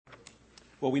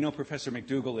Well, we know Professor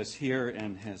McDougall is here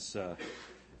and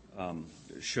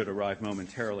should arrive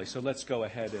momentarily. So let's go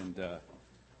ahead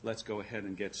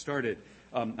and get started.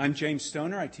 I'm James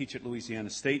Stoner. I teach at Louisiana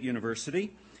State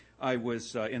University. I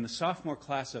was in the sophomore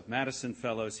class of Madison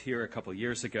Fellows here a couple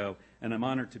years ago, and I'm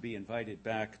honored to be invited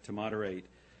back to moderate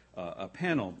a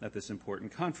panel at this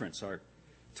important conference. Our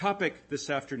topic this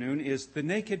afternoon is the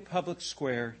naked public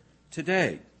square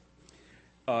today.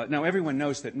 Now, everyone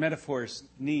knows that metaphors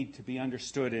need to be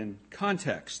understood in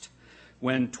context.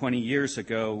 When 20 years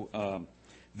ago,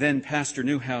 then Pastor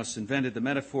Newhouse invented the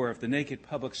metaphor of the naked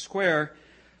public square,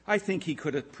 I think he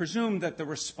could have presumed that the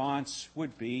response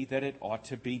would be that it ought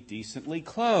to be decently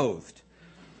clothed.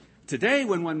 Today,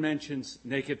 when one mentions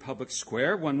naked public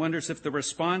square, one wonders if the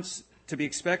response to be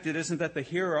expected isn't that the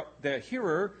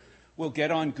hearer will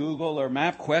get on Google or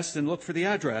MapQuest and look for the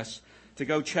address to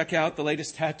go check out the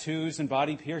latest tattoos and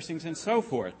body piercings and so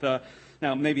forth.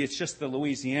 Now, maybe it's just the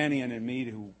Louisianian in me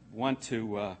who want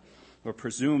to or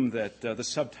presume that the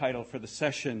subtitle for the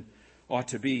session ought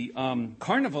to be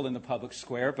Carnival in the Public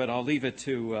Square, but I'll leave it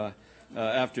to,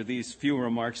 after these few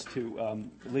remarks, to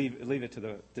leave it to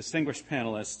the distinguished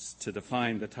panelists to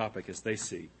define the topic as they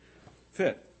see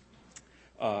fit.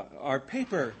 Our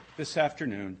paper this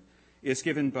afternoon is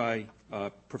given by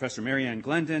Professor Mary Ann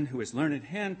Glendon, who is Learned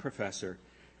Hand Professor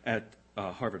at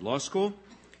Harvard Law School.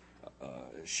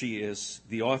 She is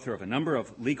the author of a number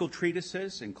of legal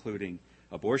treatises, including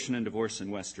Abortion and Divorce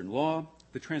in Western Law,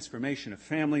 The Transformation of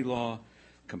Family Law,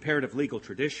 Comparative Legal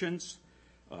Traditions.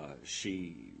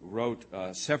 She wrote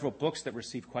several books that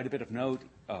received quite a bit of note,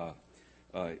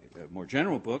 more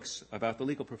general books about the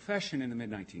legal profession in the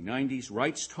mid-1990s,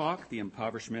 Rights Talk, The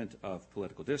Impoverishment of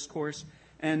Political Discourse,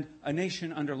 and A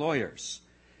Nation Under Lawyers.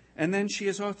 And then she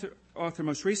is author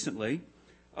most recently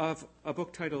of a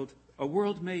book titled A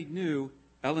World Made New,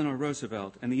 Eleanor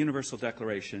Roosevelt and the Universal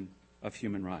Declaration of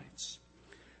Human Rights.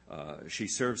 She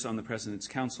serves on the President's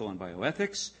Council on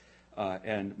Bioethics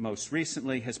and most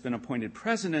recently has been appointed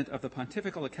President of the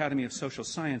Pontifical Academy of Social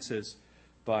Sciences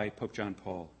by Pope John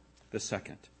Paul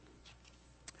II.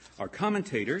 Our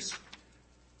commentators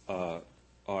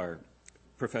are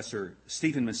Professor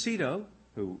Stephen Macedo,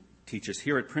 who teaches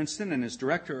here at Princeton and is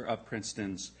director of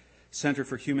Princeton's Center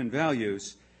for Human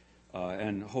Values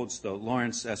and holds the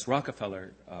Lawrence S.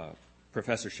 Rockefeller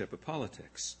Professorship of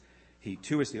Politics. He,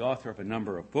 too, is the author of a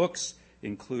number of books,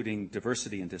 including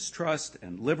Diversity and Distrust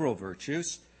and Liberal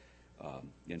Virtues,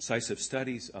 Incisive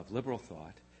Studies of Liberal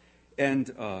Thought,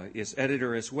 and is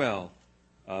editor as well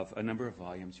of a number of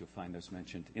volumes. You'll find those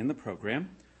mentioned in the program.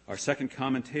 Our second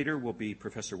commentator will be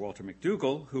Professor Walter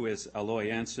McDougall, who is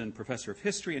Aloy Anson Professor of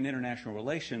History and International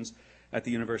Relations at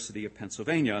the University of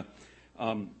Pennsylvania.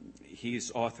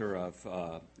 He's author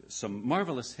of some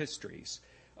marvelous histories,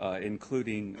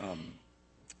 including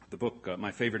the book,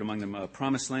 my favorite among them,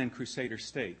 Promised Land, Crusader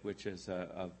State, which is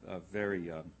a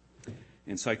very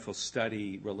insightful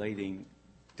study relating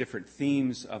different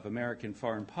themes of American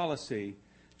foreign policy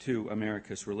to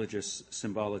America's religious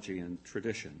symbology and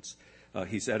traditions.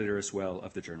 He's editor as well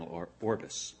of the journal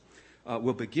Orbis.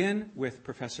 We'll begin with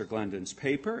Professor Glendon's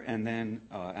paper and then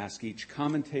ask each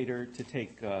commentator to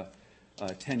take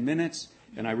 10 minutes.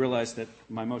 And I realize that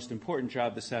my most important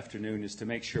job this afternoon is to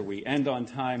make sure we end on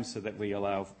time so that we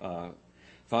allow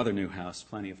Father Newhouse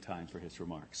plenty of time for his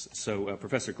remarks. So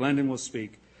Professor Glendon will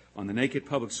speak on the naked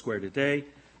public square today,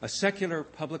 a secular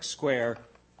public square,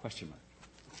 question mark.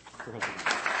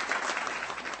 Professor.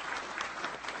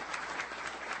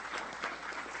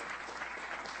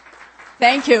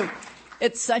 Thank you.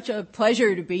 It's such a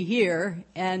pleasure to be here,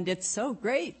 and it's so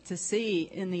great to see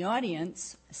in the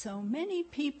audience so many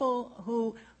people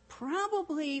who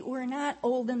probably were not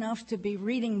old enough to be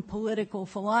reading political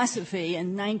philosophy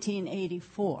in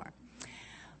 1984.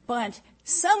 But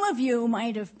some of you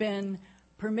might have been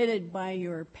permitted by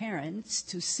your parents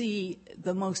to see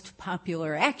the most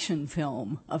popular action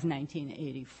film of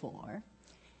 1984.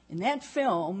 In that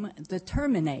film, The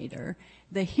Terminator,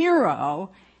 the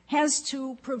hero has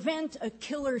to prevent a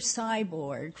killer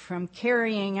cyborg from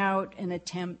carrying out an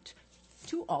attempt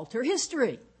to alter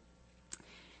history.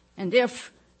 And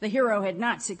if the hero had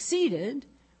not succeeded,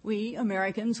 we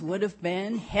Americans would have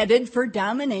been headed for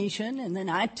domination in the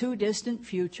not-too-distant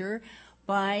future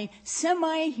by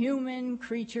semi-human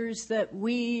creatures that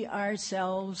we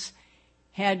ourselves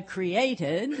had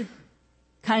created,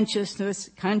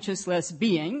 consciousless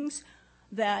beings,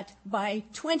 that by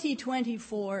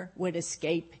 2024 would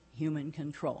escape human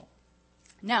control.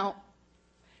 Now,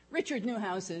 Richard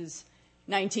Newhouse's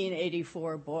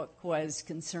 1984 book was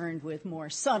concerned with more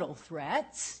subtle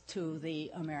threats to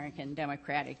the American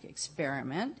democratic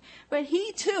experiment, but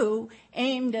he too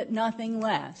aimed at nothing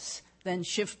less than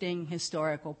shifting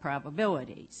historical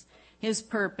probabilities. His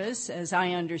purpose, as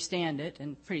I understand it,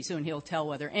 and pretty soon he'll tell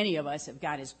whether any of us have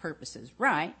got his purposes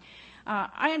right,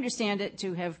 I understand it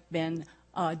to have been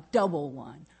a double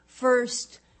one.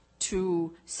 First,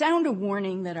 to sound a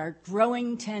warning that our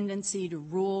growing tendency to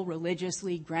rule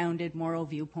religiously grounded moral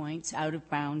viewpoints out of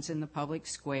bounds in the public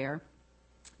square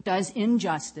does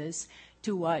injustice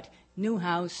to what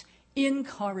Newhouse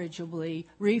incorrigibly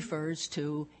refers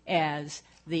to as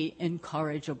the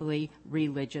incorrigibly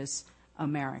religious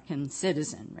American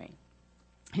citizenry.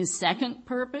 His second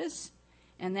purpose,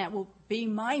 and that will be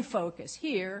my focus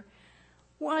here,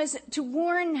 was to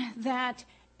warn that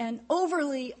an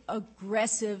overly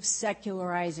aggressive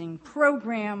secularizing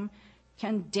program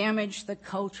can damage the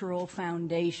cultural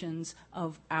foundations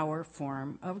of our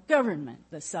form of government.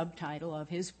 The subtitle of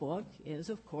his book is,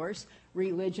 of course,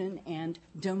 Religion and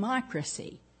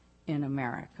Democracy in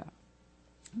America.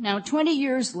 Now, 20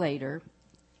 years later,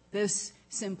 this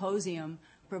symposium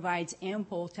provides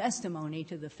ample testimony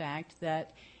to the fact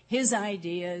that his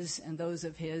ideas and those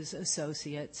of his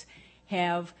associates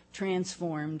have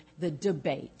transformed the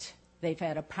debate. They've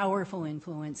had a powerful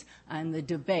influence on the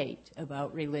debate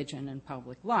about religion and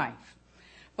public life.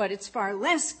 But it's far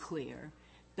less clear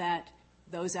that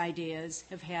those ideas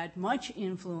have had much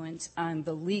influence on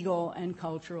the legal and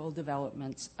cultural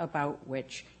developments about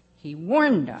which he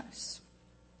warned us.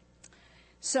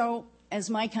 So, as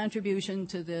my contribution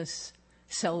to this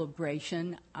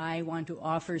celebration, I want to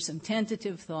offer some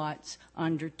tentative thoughts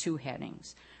under two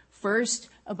headings. First,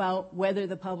 about whether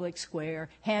the public square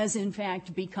has in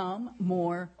fact become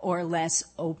more or less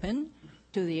open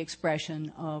to the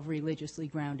expression of religiously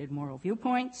grounded moral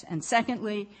viewpoints. And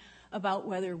secondly, about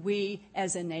whether we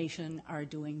as a nation are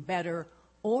doing better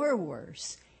or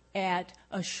worse at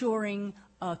assuring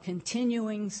a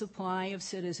continuing supply of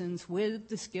citizens with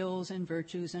the skills and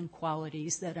virtues and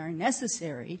qualities that are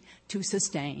necessary to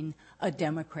sustain a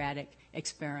democratic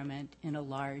experiment in a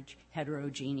large,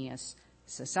 heterogeneous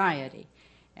society.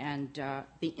 And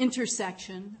the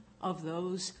intersection of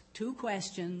those two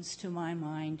questions, to my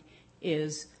mind,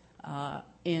 is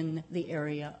in the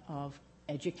area of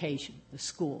education, the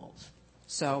schools.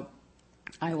 So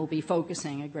I will be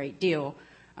focusing a great deal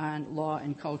on law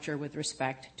and culture with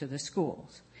respect to the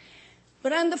schools.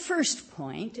 But on the first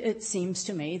point, it seems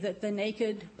to me that the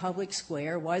naked public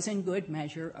square was in good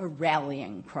measure a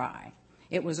rallying cry.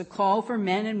 It was a call for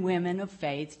men and women of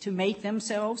faith to make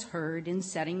themselves heard in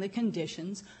setting the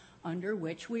conditions under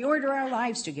which we order our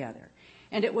lives together.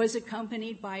 And it was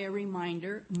accompanied by a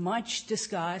reminder, much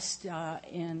discussed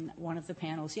in one of the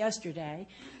panels yesterday,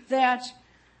 that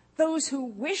those who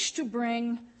wish to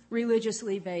bring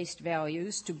religiously based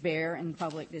values to bear in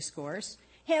public discourse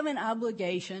have an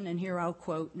obligation, and here I'll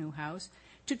quote Newhouse,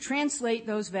 to translate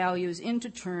those values into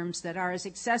terms that are as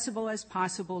accessible as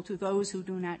possible to those who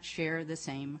do not share the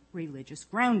same religious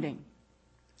grounding.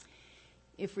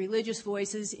 If religious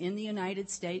voices in the United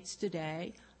States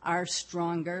today are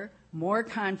stronger, more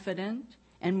confident,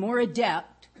 and more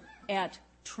adept at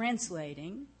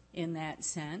translating in that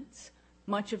sense,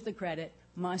 much of the credit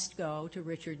must go to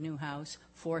Richard Newhouse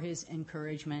for his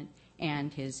encouragement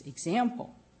and his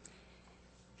example.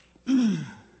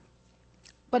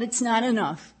 But it's not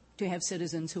enough to have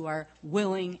citizens who are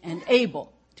willing and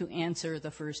able to answer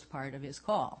the first part of his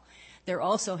call. There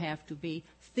also have to be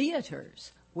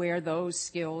theaters where those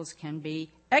skills can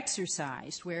be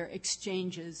exercised, where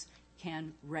exchanges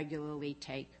can regularly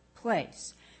take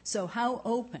place. So how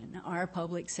open are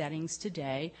public settings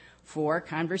today for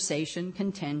conversation,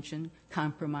 contention,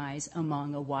 compromise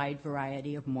among a wide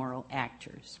variety of moral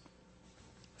actors?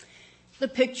 The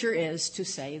picture is, to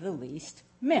say the least,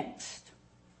 mixed.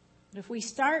 If we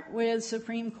start with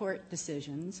Supreme Court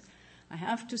decisions, I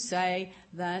have to say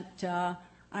that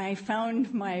I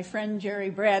found my friend Jerry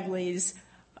Bradley's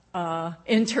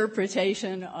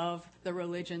interpretation of the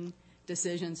religion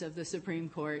decisions of the Supreme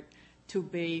Court to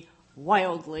be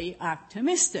wildly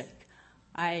optimistic.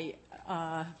 I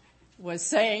was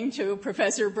saying to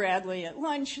Professor Bradley at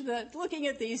lunch that looking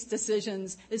at these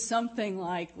decisions is something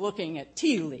like looking at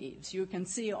tea leaves. You can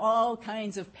see all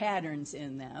kinds of patterns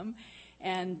in them.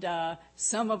 And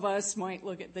some of us might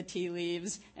look at the tea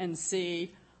leaves and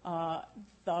see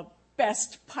the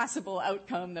best possible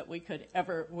outcome that we could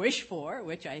ever wish for,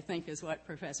 which I think is what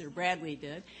Professor Bradley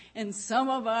did. And some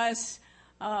of us,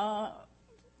 and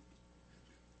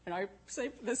I say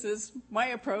this is my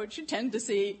approach, tend to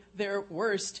see their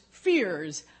worst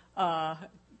fears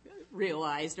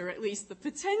realized, or at least the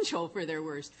potential for their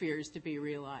worst fears to be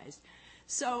realized.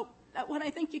 So what I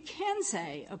think you can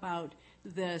say about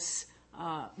this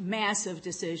massive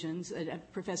decisions,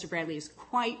 Professor Bradley is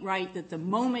quite right that the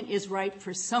moment is right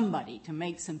for somebody to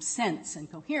make some sense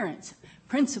and coherence,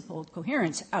 principled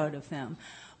coherence out of them.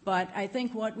 But I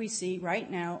think what we see right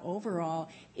now overall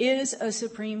is a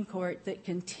Supreme Court that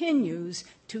continues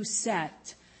to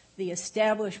set the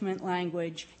establishment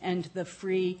language and the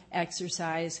free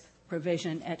exercise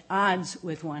provision at odds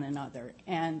with one another.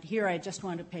 And here I just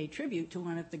want to pay tribute to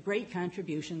one of the great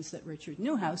contributions that Richard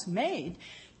Newhouse made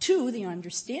to the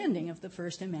understanding of the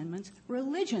First Amendment's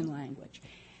religion language.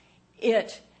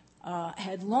 It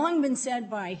had long been said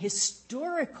by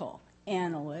historical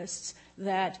analysts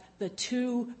that the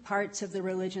two parts of the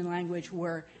religion language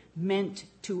were meant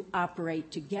to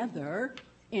operate together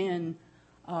in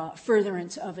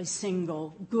furtherance of a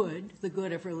single good, the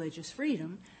good of religious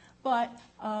freedom. But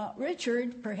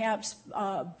Richard, perhaps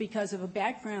because of a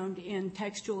background in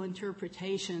textual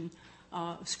interpretation,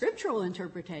 scriptural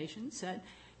interpretation, said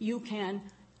you can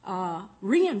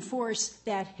reinforce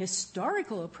that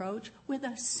historical approach with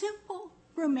a simple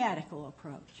grammatical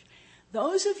approach.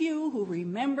 Those of you who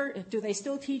remember, do they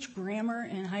still teach grammar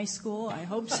in high school? I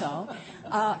hope so.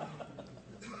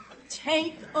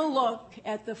 Take a look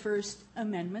at the First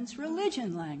Amendment's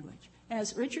religion language.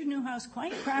 As Richard Newhouse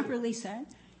quite properly said,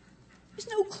 there's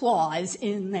no clause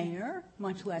in there,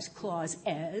 much less clause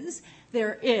as.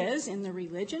 There is, in the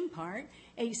religion part,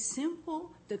 a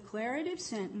simple declarative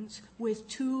sentence with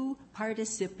two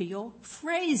participial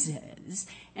phrases.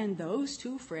 And those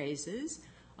two phrases,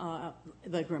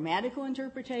 the grammatical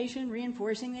interpretation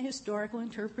reinforcing the historical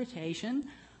interpretation,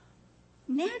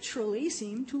 naturally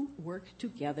seem to work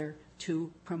together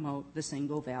to promote the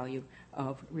single value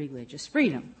of religious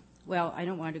freedom. Well, I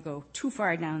don't want to go too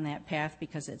far down that path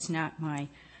because it's not my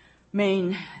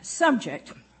main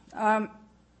subject.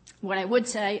 What I would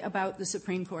say about the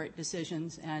Supreme Court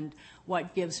decisions and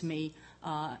what gives me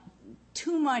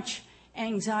too much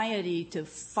anxiety to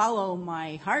follow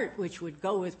my heart, which would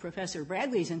go with Professor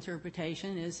Bradley's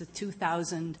interpretation, is a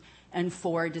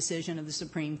 2004 decision of the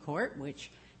Supreme Court,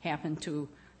 which happened to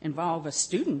involve a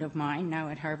student of mine now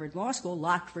at Harvard Law School,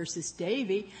 Locke versus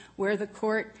Davey, where the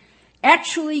court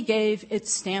actually gave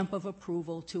its stamp of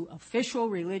approval to official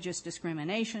religious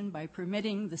discrimination by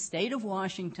permitting the state of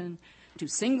Washington to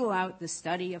single out the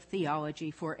study of theology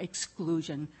for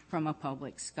exclusion from a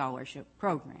public scholarship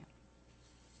program.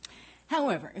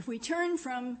 However, if we turn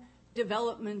from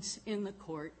developments in the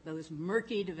court, those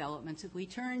murky developments, if we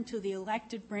turn to the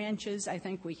elected branches, I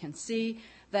think we can see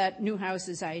that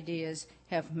Newhouse's ideas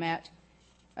have met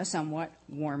a somewhat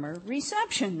warmer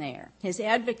reception there. His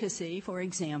advocacy, for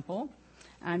example,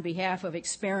 on behalf of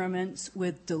experiments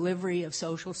with delivery of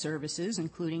social services,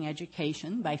 including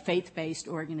education, by faith-based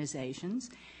organizations,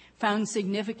 found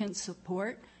significant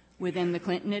support within the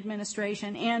Clinton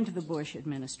administration and the Bush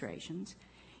administrations.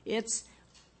 It's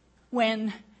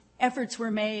when efforts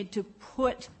were made to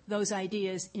put those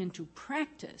ideas into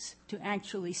practice, to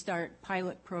actually start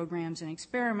pilot programs and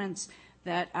experiments,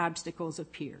 that obstacles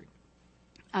appeared.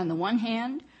 On the one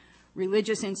hand,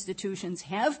 religious institutions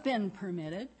have been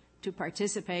permitted to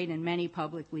participate in many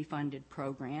publicly funded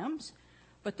programs,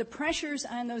 but the pressures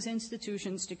on those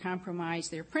institutions to compromise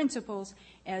their principles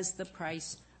as the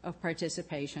price of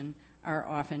participation are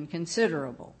often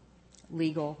considerable,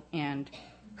 legal and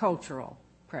cultural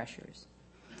pressures.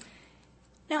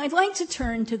 Now, I'd like to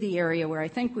turn to the area where I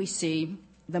think we see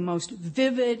the most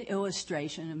vivid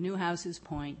illustration of Newhouse's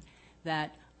point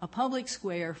that a public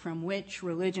square from which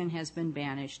religion has been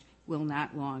banished will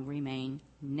not long remain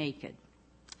naked.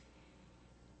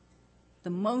 The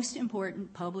most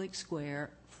important public square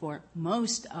for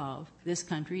most of this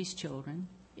country's children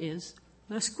is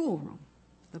the schoolroom,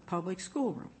 the public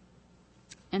schoolroom.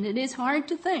 And it is hard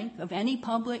to think of any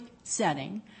public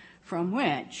setting from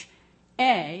which,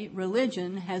 A,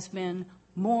 religion has been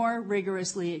more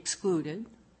rigorously excluded,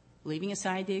 leaving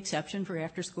aside the exception for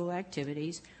after-school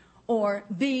activities, or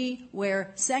B,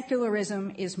 where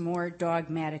secularism is more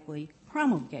dogmatically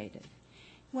promulgated.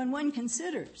 When one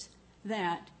considers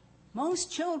that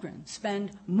most children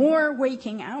spend more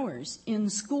waking hours in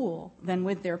school than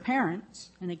with their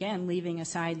parents, and again, leaving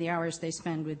aside the hours they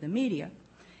spend with the media,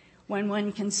 when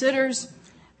one considers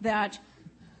that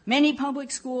many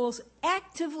public schools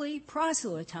actively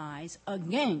proselytize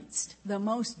against the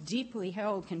most deeply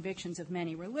held convictions of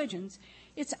many religions,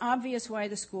 it's obvious why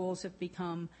the schools have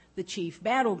become the chief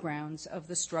battlegrounds of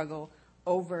the struggle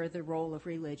over the role of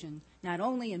religion, not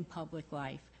only in public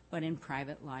life, but in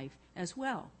private life as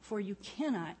well, for you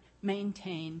cannot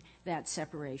maintain that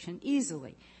separation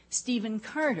easily. Stephen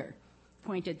Carter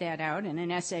pointed that out in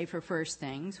an essay for First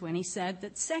Things when he said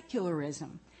that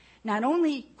secularism, not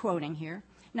only, quoting here,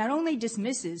 not only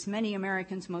dismisses many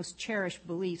Americans' most cherished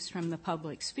beliefs from the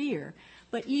public sphere,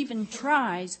 but even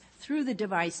tries, through the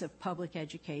device of public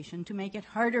education, to make it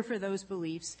harder for those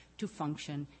beliefs to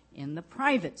function in the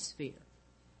private sphere.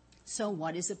 So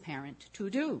what is a parent to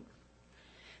do?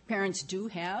 Parents do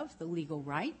have the legal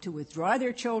right to withdraw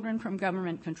their children from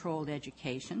government-controlled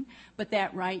education, but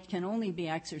that right can only be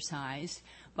exercised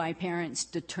by parents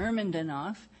determined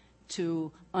enough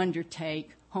to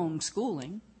undertake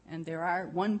homeschooling. And there are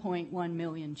 1.1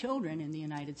 million children in the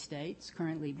United States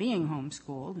currently being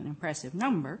homeschooled, an impressive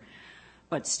number,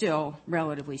 but still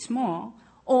relatively small,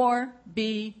 or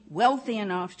be wealthy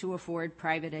enough to afford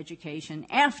private education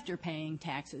after paying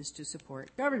taxes to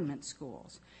support government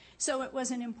schools. So it was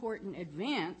an important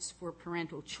advance for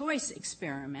parental choice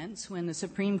experiments when the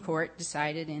Supreme Court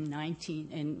decided in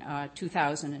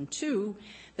 2002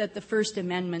 that the First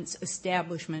Amendment's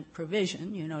establishment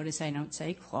provision, you notice I don't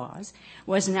say clause,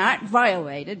 was not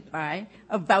violated by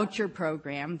a voucher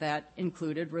program that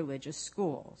included religious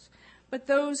schools. But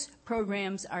those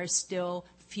programs are still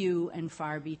few and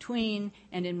far between,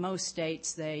 and in most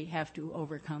states they have to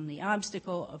overcome the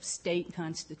obstacle of state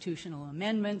constitutional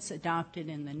amendments adopted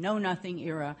in the Know-Nothing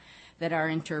era that are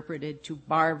interpreted to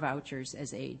bar vouchers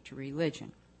as aid to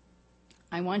religion.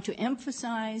 I want to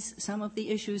emphasize some of the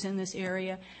issues in this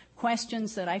area,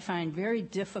 questions that I find very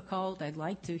difficult. I'd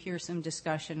like to hear some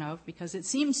discussion of, because it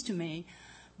seems to me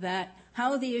that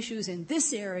how the issues in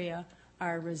this area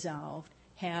are resolved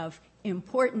have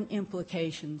important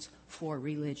implications for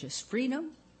religious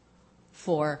freedom,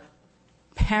 for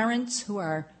parents who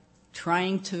are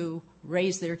trying to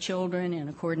raise their children in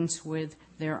accordance with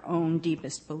their own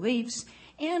deepest beliefs,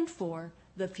 and for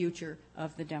the future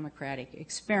of the democratic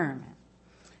experiment.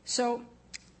 So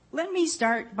let me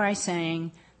start by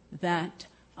saying that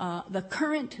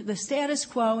the status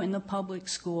quo in the public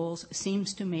schools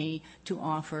seems to me to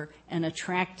offer an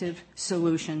attractive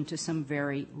solution to some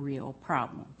very real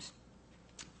problems.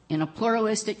 In a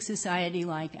pluralistic society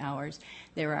like ours,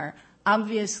 there are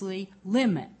obviously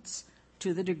limits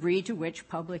to the degree to which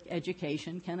public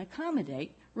education can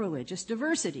accommodate religious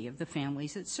diversity of the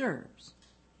families it serves.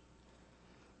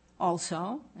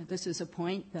 Also, and this is a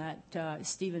point that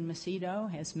Stephen Macedo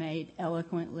has made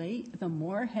eloquently, the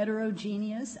more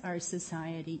heterogeneous our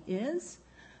society is,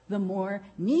 the more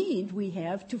need we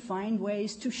have to find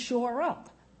ways to shore up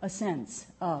a sense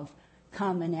of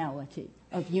commonality,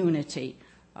 of unity,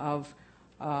 of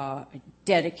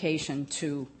dedication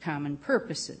to common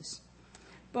purposes.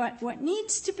 But what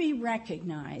needs to be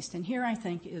recognized, and here I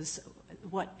think is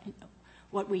what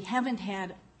we haven't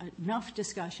had enough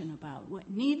discussion about, what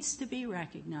needs to be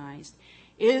recognized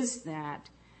is that,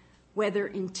 whether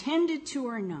intended to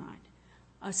or not,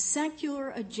 a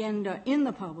secular agenda in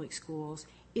the public schools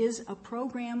is a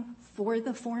program for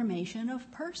the formation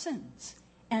of persons,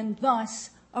 and thus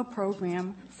a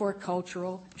program for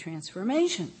cultural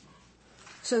transformation.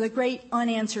 So the great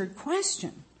unanswered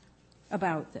question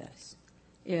about this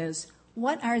is,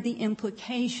 what are the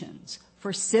implications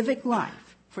for civic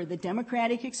life, for the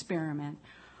democratic experiment,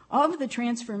 of the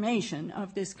transformation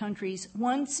of this country's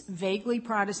once vaguely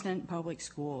Protestant public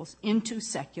schools into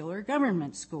secular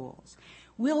government schools?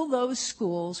 Will those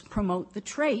schools promote the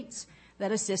traits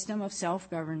that a system of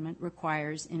self-government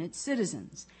requires in its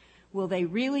citizens? Will they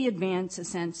really advance a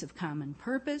sense of common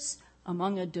purpose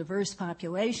among a diverse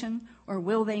population, or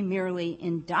will they merely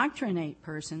indoctrinate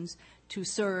persons to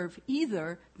serve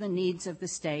either the needs of the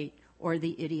state or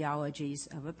the ideologies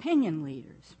of opinion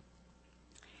leaders?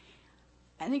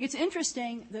 I think it's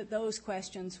interesting that those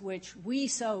questions, which we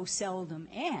so seldom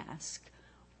ask,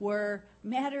 were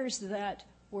matters that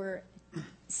were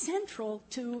central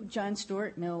to John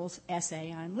Stuart Mill's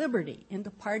essay on liberty, in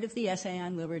the part of the essay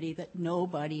on liberty that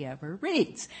nobody ever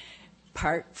reads.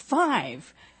 Part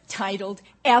 5, titled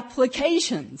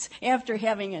Applications. After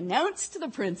having announced the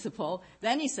principle,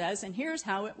 then he says, and here's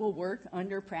how it will work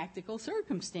under practical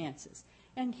circumstances.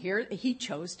 And here he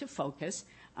chose to focus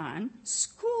on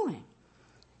schooling.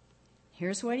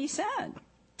 Here's what he said.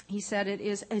 He said it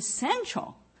is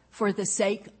essential for the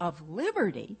sake of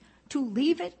liberty to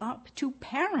leave it up to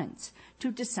parents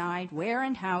to decide where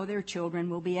and how their children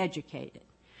will be educated.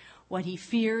 What he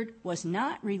feared was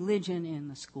not religion in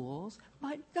the schools,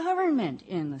 but government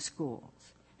in the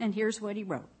schools. And here's what he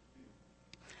wrote.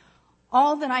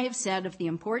 All that I have said of the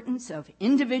importance of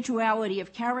individuality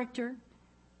of character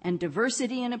and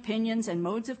diversity in opinions and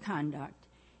modes of conduct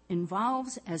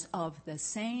involves as of the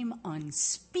same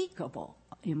unspeakable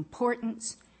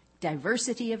importance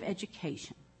diversity of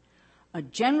education. A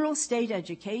general state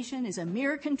education is a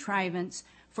mere contrivance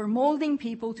for molding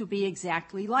people to be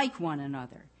exactly like one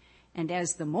another, and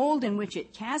as the mold in which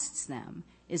it casts them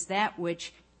is that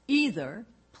which either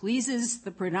pleases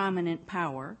the predominant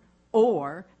power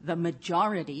or the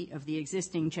majority of the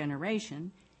existing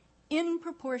generation, in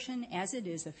proportion as it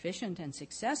is efficient and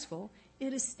successful,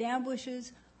 it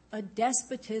establishes a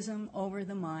despotism over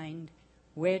the mind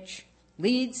which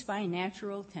leads by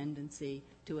natural tendency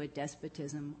to a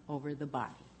despotism over the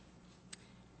body.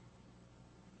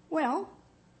 Well,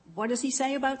 what does he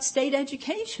say about state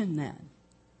education then?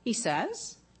 He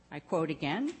says, I quote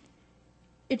again,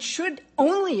 "It should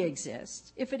only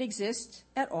exist, if it exists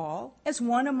at all, as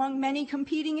one among many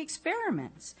competing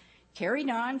experiments, carried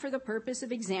on for the purpose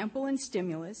of example and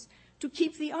stimulus to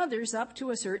keep the others up to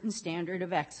a certain standard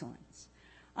of excellence.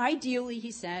 Ideally,"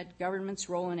 he said, "government's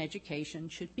role in education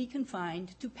should be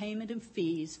confined to payment of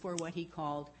fees for what he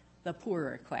called the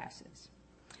poorer classes."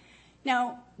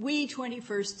 Now, we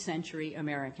 21st century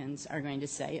Americans are going to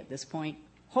say at this point,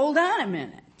 hold on a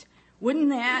minute. Wouldn't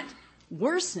that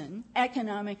worsen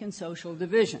economic and social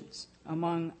divisions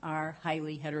among our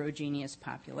highly heterogeneous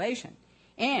population?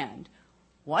 And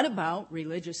what about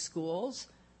religious schools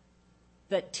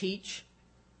that teach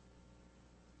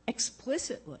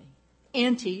explicitly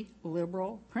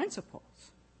anti-liberal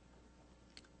principles?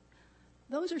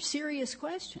 Those are serious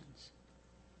questions.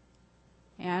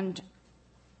 And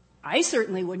I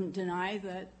certainly wouldn't deny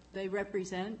that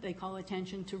they call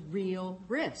attention to real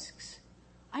risks.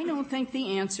 I don't think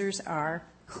the answers are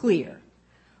clear.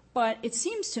 But it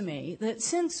seems to me that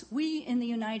since we in the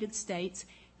United States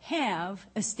have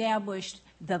established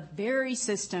the very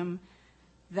system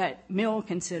that Mill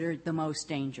considered the most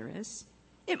dangerous,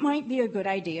 it might be a good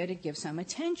idea to give some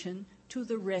attention to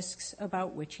the risks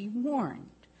about which he warned.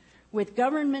 With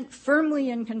government firmly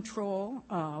in control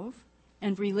of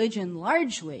and religion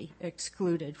largely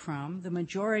excluded from the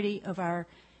majority of our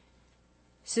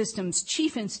system's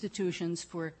chief institutions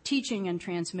for teaching and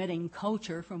transmitting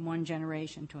culture from one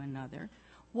generation to another,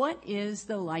 what is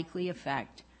the likely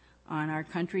effect on our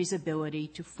country's ability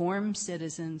to form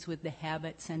citizens with the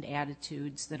habits and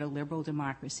attitudes that a liberal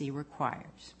democracy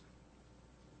requires?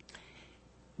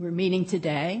 We're meeting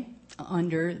today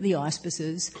under the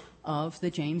auspices of the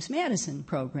James Madison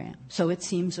program. So it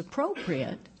seems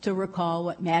appropriate to recall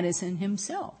what Madison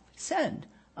himself said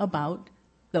about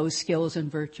those skills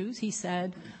and virtues. He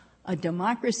said, a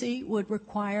democracy would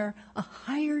require a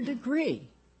higher degree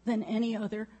than any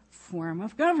other form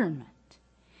of government.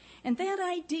 And that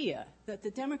idea that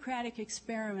the democratic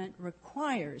experiment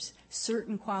requires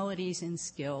certain qualities and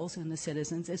skills in the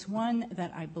citizens is one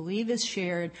that I believe is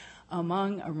shared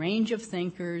among a range of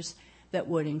thinkers that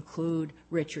would include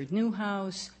Richard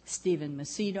Newhouse, Stephen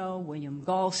Macedo, William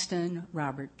Galston,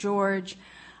 Robert George.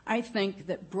 I think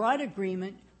that broad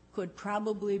agreement could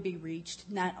probably be reached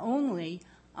not only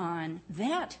on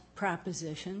that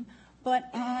proposition, but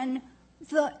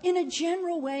in a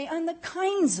general way, on the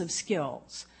kinds of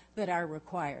skills that are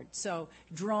required. So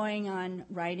drawing on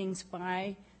writings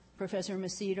by Professor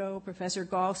Macedo, Professor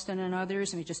Galston, and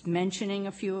others, and just mentioning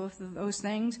a few of those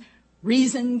things,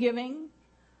 reason giving,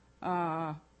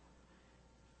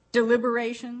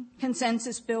 deliberation,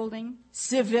 consensus building,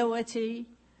 civility,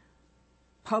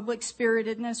 public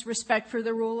spiritedness, respect for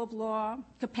the rule of law,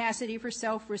 capacity for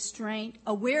self-restraint,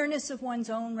 awareness of one's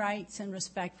own rights, and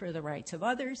respect for the rights of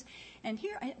others. And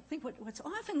here, I think what's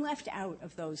often left out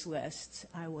of those lists,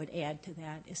 I would add to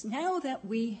that, is now that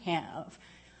we have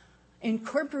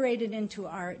incorporated into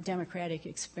our democratic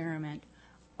experiment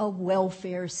a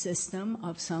welfare system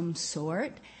of some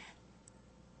sort,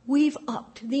 we've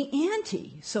upped the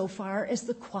ante so far as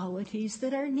the qualities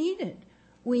that are needed.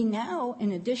 We now,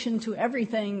 in addition to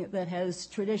everything that has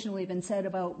traditionally been said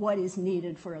about what is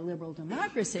needed for a liberal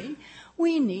democracy,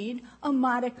 we need a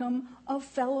modicum of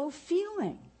fellow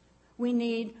feeling. We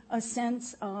need a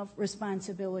sense of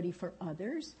responsibility for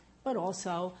others, but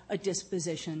also a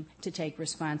disposition to take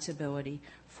responsibility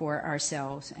for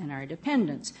ourselves and our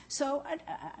dependents. So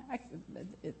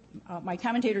my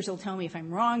commentators will tell me if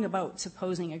I'm wrong about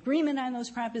supposing agreement on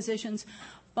those propositions,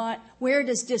 but where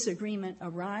does disagreement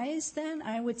arise then?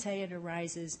 I would say it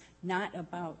arises not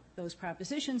about those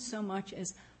propositions so much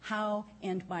as how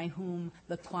and by whom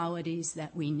the qualities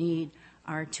that we need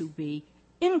are to be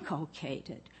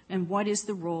inculcated, and what is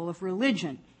the role of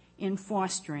religion in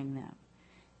fostering them.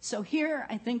 So here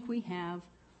I think we have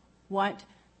what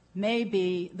may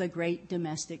be the great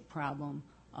domestic problem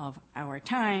of our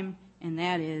time, and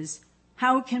that is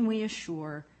how can we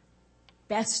assure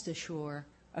best assure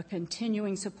a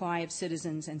continuing supply of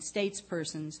citizens and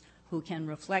statespersons who can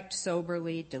reflect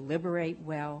soberly, deliberate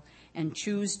well, and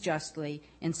choose justly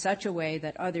in such a way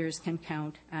that others can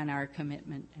count on our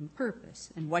commitment and purpose.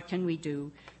 And what can we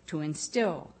do to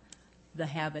instill the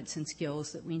habits and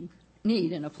skills that we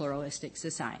need in a pluralistic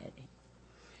society?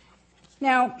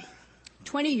 Now,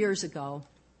 20 years ago,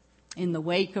 in the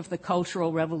wake of the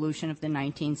Cultural Revolution of the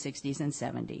 1960s and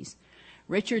 70s,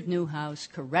 Richard Newhouse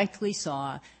correctly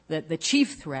saw that the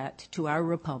chief threat to our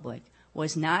republic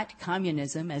was not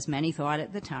communism, as many thought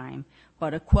at the time,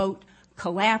 but a, quote,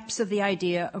 collapse of the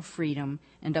idea of freedom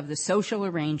and of the social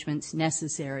arrangements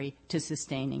necessary to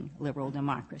sustaining liberal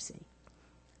democracy.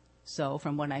 So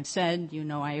from what I've said, you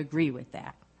know I agree with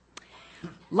that.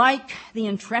 Like the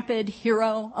intrepid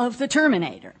hero of The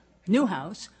Terminator,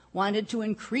 Newhouse wanted to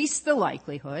increase the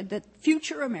likelihood that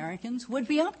future Americans would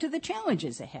be up to the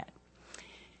challenges ahead.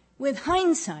 With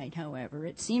hindsight, however,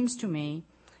 it seems to me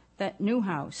that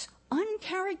Newhouse,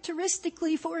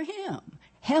 uncharacteristically for him,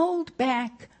 held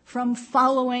back from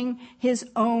following his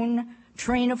own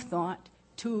train of thought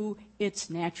to its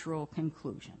natural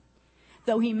conclusion.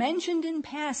 Though he mentioned in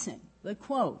passing the,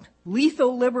 quote,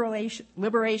 lethal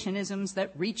liberationisms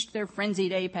that reached their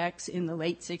frenzied apex in the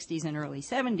late 60s and early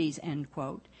 70s, end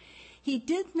quote, he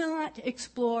did not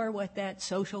explore what that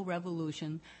social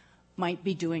revolution might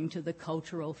be doing to the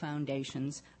cultural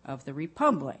foundations of the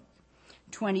Republic.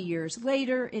 20 years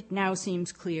later, it now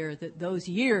seems clear that those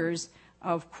years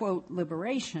of, quote,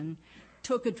 liberation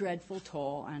took a dreadful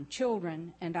toll on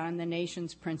children and on the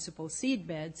nation's principal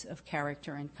seedbeds of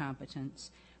character and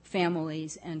competence,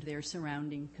 families and their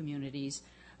surrounding communities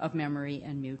of memory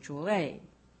and mutual aid.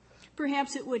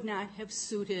 Perhaps it would not have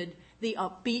suited the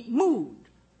upbeat mood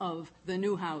of the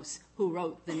Newhouse who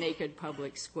wrote The Naked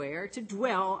Public Square to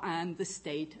dwell on the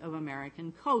state of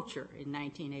American culture in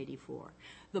 1984.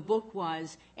 The book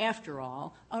was, after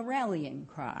all, a rallying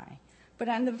cry. But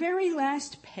on the very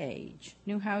last page,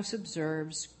 Newhouse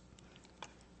observes,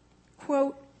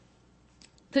 quote,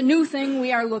 the new thing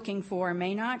we are looking for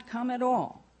may not come at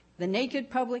all. The naked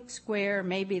public square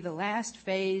may be the last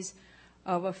phase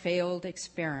of a failed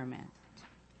experiment,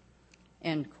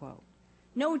 end quote.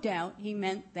 No doubt he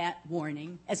meant that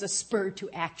warning as a spur to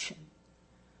action,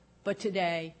 but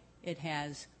today it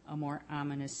has a more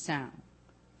ominous sound.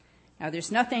 Now, there's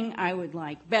nothing I would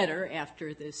like better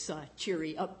after this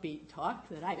cheery, upbeat talk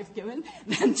that I have given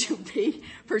than to be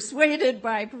persuaded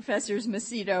by Professors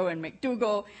Macedo and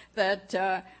McDougall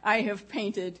that I have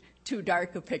painted too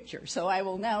dark a picture. So I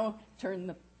will now turn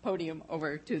the podium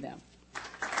over to them.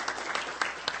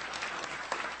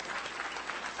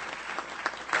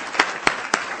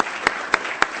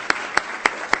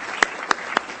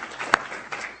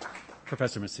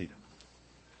 Professor Macedo.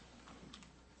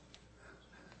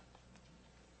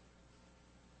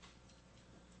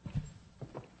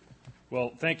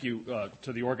 Well, thank you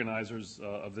to the organizers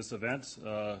of this event.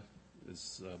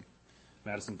 This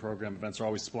Madison program events are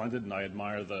always splendid, and I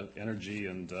admire the energy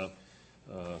and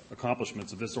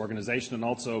accomplishments of this organization, and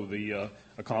also the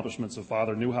accomplishments of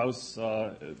Father Newhouse,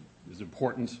 his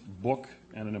important book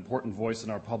and an important voice in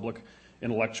our public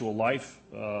intellectual life.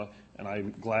 And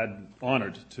I'm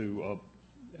honored to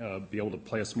be able to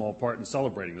play a small part in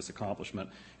celebrating this accomplishment.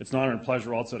 It's an honor and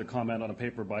pleasure also to comment on a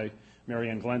paper by Mary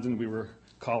Ann Glendon. We were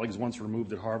colleagues once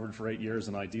removed at Harvard for 8 years,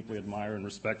 and I deeply admire and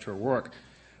respect her work.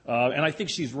 And I think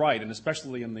she's right, and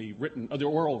especially in the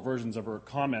oral versions of her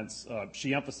comments,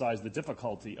 she emphasized the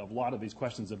difficulty of a lot of these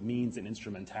questions of means and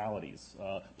instrumentalities,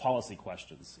 policy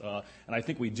questions. And I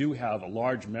think we do have a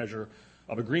large measure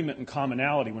of agreement and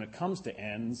commonality when it comes to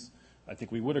ends. I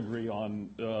think we would agree on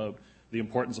the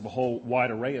importance of a whole wide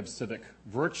array of civic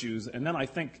virtues. And then I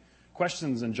think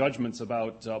questions and judgments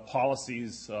about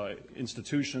policies,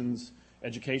 institutions,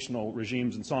 educational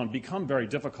regimes, and so on become very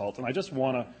difficult. And I just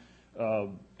want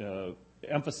to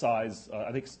emphasize,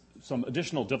 I think, some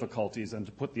additional difficulties and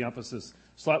to put the emphasis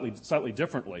slightly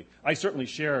differently. I certainly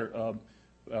share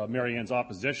Mary Ann's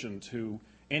opposition to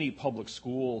any public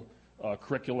school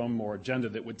curriculum or agenda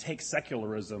that would take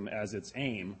secularism as its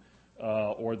aim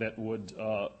or that would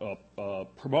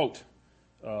promote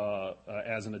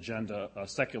as an agenda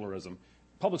secularism.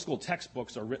 Public school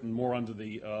textbooks are written more under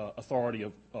the authority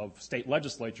of state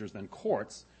legislatures than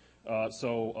courts,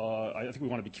 so I think we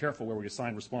want to be careful where we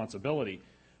assign responsibility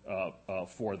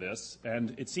for this.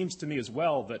 And it seems to me as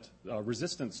well that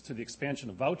resistance to the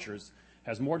expansion of vouchers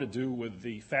has more to do with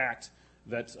the fact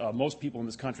that most people in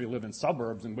this country live in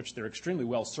suburbs in which they're extremely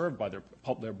well served by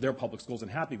their public schools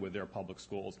and happy with their public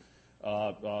schools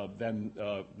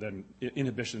than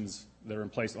inhibitions that are in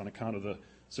place on account of the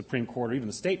Supreme Court or even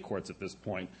the state courts at this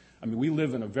point. I mean, we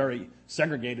live in a very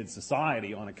segregated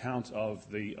society on account of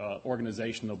the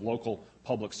organization of local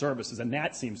public services, and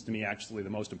that seems to me actually the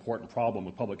most important problem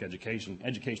with public education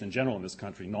in general in this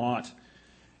country, not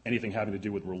anything having to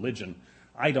do with religion.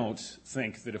 I don't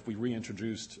think that if we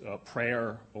reintroduced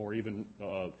prayer or even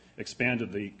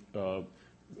expanded the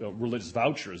religious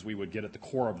vouchers, we would get at the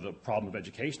core of the problem of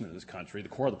education in this country. The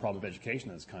core of the problem of education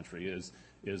in this country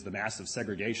is the massive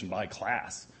segregation by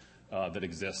class that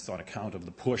exists on account of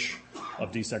the push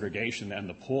of desegregation and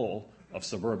the pull of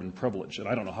suburban privilege. And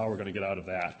I don't know how we're going to get out of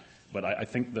that, but I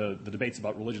think the debates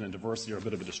about religion and diversity are a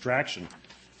bit of a distraction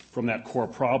from that core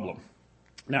problem.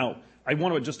 Now, I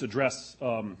want to just address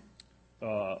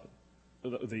the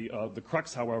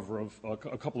crux, however, of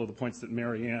a couple of the points that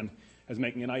Mary Ann is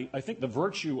making. And I think the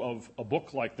virtue of a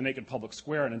book like The Naked Public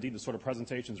Square, and indeed the sort of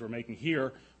presentations we're making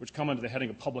here, which come under the heading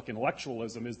of public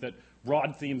intellectualism, is that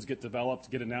broad themes get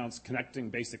developed, get announced, connecting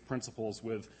basic principles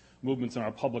with movements in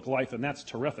our public life, and that's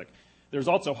terrific. There's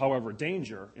also, however,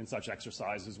 danger in such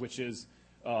exercises, which is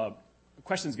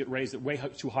questions get raised at way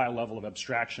too high a level of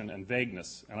abstraction and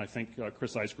vagueness. And I think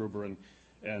Chris Eisgruber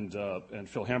and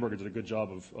Phil Hamburger did a good job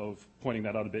of pointing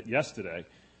that out a bit yesterday.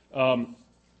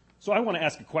 So I want to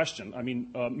ask a question. I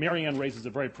mean, Mary Ann raises a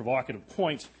very provocative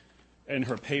point in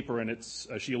her paper, and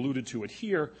she alluded to it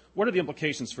here. What are the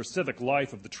implications for civic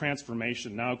life of the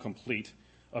transformation now complete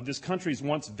of this country's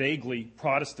once vaguely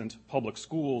Protestant public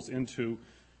schools into,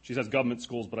 she says government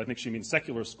schools, but I think she means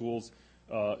secular schools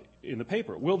in the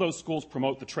paper? Will those schools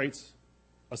promote the traits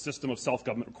a system of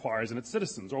self-government requires in its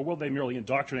citizens, or will they merely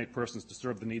indoctrinate persons to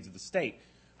serve the needs of the state?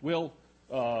 Will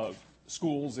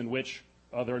schools in which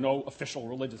there are no official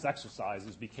religious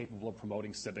exercises be capable of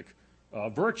promoting civic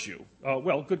virtue?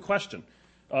 Well, good question.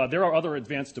 There are other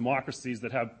advanced democracies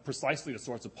that have precisely the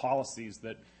sorts of policies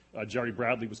that Jerry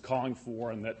Bradley was calling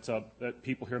for and that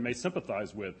people here may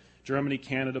sympathize with. Germany,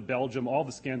 Canada, Belgium, all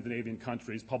the Scandinavian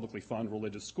countries publicly fund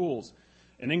religious schools.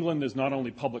 In England, there's not only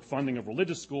public funding of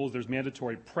religious schools, there's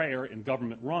mandatory prayer in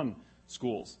government-run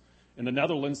schools. In the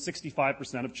Netherlands,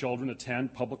 65% of children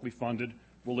attend publicly funded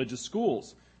religious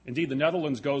schools. Indeed, the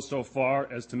Netherlands goes so far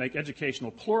as to make educational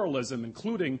pluralism,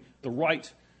 including the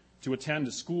right to attend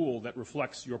a school that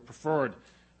reflects your preferred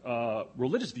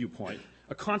religious viewpoint,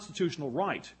 a constitutional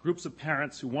right. Groups of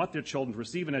parents who want their children to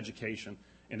receive an education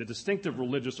in a distinctive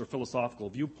religious or philosophical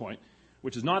viewpoint,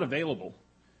 which is not available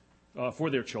for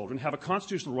their children, have a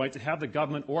constitutional right to have the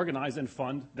government organize and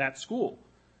fund that school.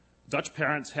 Dutch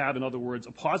parents have, in other words,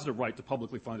 a positive right to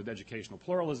publicly funded educational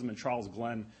pluralism, and Charles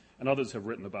Glenn and others have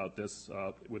written about this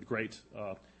with great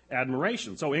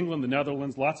admiration. So England, the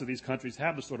Netherlands, lots of these countries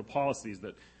have the sort of policies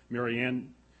that Mary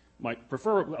Ann might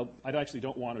prefer. Well, I actually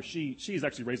don't want to. She's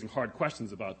actually raising hard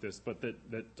questions about this, but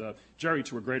that Jerry,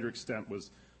 to a greater extent,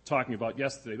 was talking about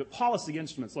yesterday. But policy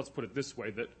instruments, let's put it this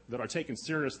way, that are taken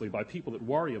seriously by people that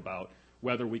worry about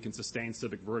whether we can sustain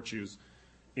civic virtues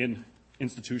in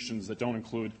institutions that don't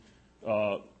include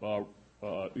either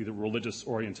religious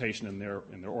orientation in their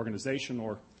organization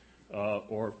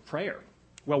or prayer.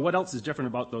 Well, what else is different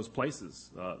about those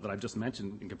places that I've just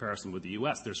mentioned in comparison with the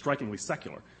U.S.? They're strikingly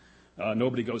secular.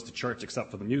 Nobody goes to church except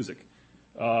for the music.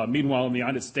 Meanwhile, in the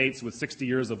United States, with 60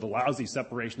 years of the lousy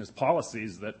separationist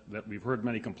policies that we've heard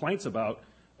many complaints about,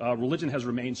 religion has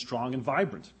remained strong and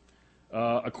vibrant.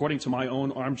 According to my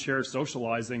own armchair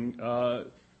socializing,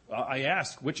 I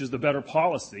ask, which is the better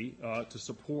policy to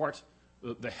support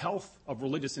the health of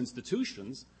religious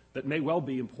institutions that may well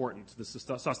be important to the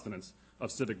sustenance of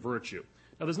civic virtue?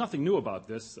 Now, there's nothing new about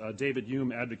this. David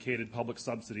Hume advocated public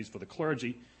subsidies for the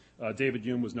clergy. David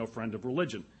Hume was no friend of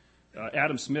religion.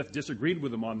 Adam Smith disagreed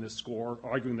with him on this score,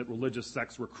 arguing that religious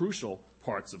sects were crucial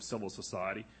parts of civil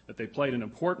society, that they played an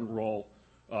important role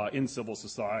in civil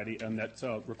society, and that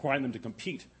requiring them to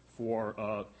compete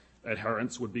for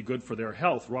adherents would be good for their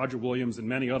health. Roger Williams and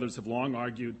many others have long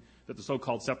argued that the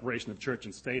so-called separation of church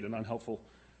and state, an unhelpful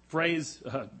phrase,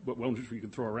 but one which we can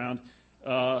throw around,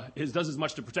 does as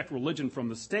much to protect religion from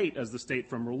the state as the state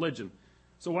from religion.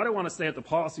 So what I want to say at the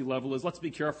policy level is let's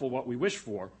be careful what we wish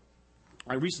for.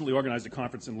 I recently organized a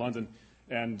conference in London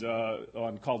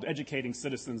called Educating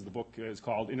Citizens. The book is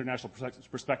called International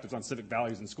Perspectives on Civic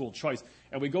Values and School Choice.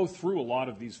 And we go through a lot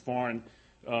of these foreign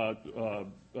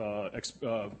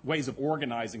ways of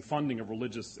organizing funding of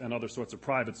religious and other sorts of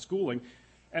private schooling.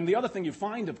 And the other thing you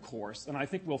find, of course, and I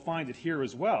think we'll find it here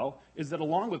as well, is that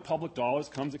along with public dollars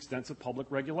comes extensive public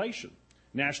regulation.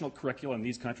 National curricula in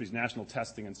these countries, national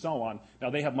testing, and so on. Now,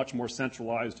 they have much more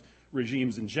centralized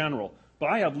regimes in general. But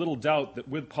I have little doubt that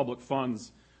with public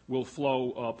funds will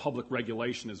flow public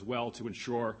regulation as well to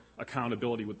ensure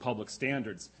accountability with public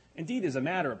standards. Indeed, as a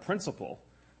matter of principle,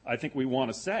 I think we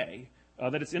want to say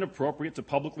that it's inappropriate to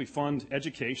publicly fund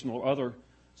educational or other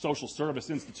social service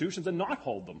institutions and not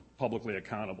hold them publicly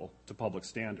accountable to public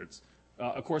standards.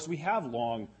 Of course, we have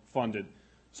long funded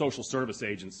social service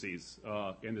agencies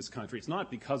in this country. It's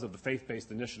not because of the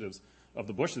faith-based initiatives of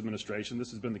the Bush administration.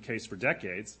 This has been the case for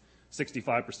decades.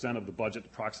 65% of the budget,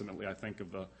 approximately, I think,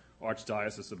 of the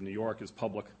Archdiocese of New York is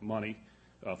public money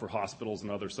for hospitals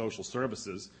and other social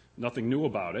services. Nothing new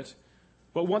about it.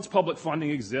 But once public funding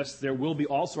exists, there will be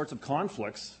all sorts of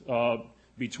conflicts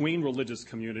between religious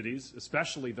communities,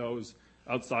 especially those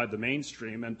outside the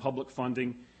mainstream, and public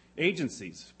funding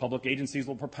agencies. Public agencies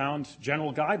will propound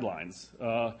general guidelines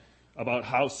about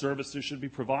how services should be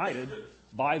provided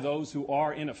by those who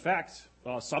are, in effect,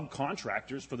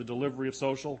 subcontractors for the delivery of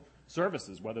social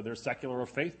services, whether they're secular or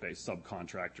faith-based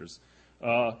subcontractors.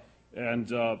 And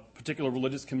particular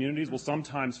religious communities will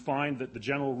sometimes find that the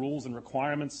general rules and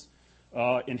requirements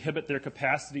inhibit their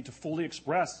capacity to fully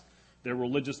express their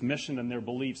religious mission and their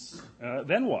beliefs.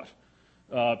 Then what?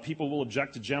 People will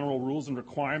object to general rules and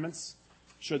requirements.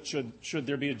 Should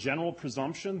there be a general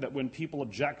presumption that when people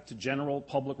object to general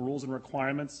public rules and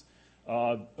requirements,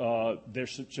 there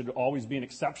should always be an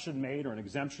exception made or an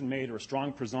exemption made or a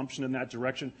strong presumption in that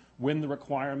direction when the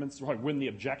requirements, or when the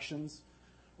objections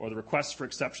or the requests for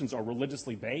exceptions are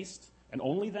religiously based, and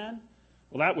only then?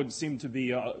 Well, that would seem to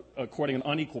be according an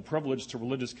unequal privilege to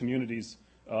religious communities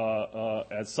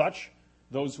as such.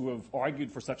 Those who have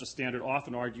argued for such a standard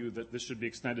often argue that this should be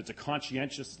extended to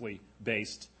conscientiously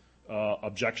based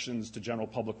objections to general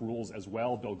public rules as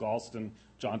well. Bill Galston,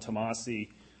 John Tomasi,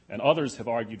 and others have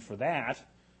argued for that.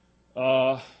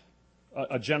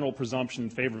 A general presumption in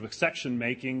favor of exception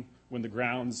making when the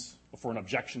grounds for an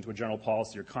objection to a general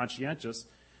policy are conscientious.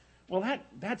 Well,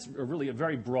 that's really a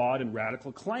very broad and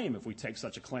radical claim if we take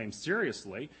such a claim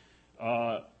seriously.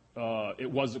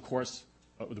 It was, of course,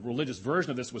 the religious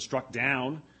version of this was struck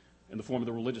down in the form of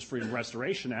the Religious Freedom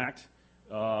Restoration Act,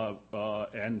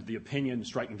 and the opinion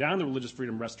striking down the Religious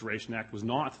Freedom Restoration Act was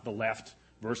not the left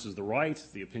versus the right.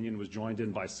 The opinion was joined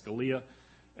in by Scalia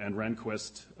and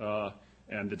Rehnquist,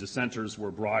 and the dissenters were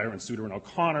Breyer and Souter and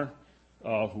O'Connor,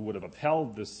 who would have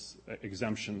upheld this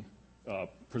exemption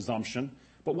presumption.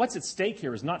 But what's at stake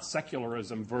here is not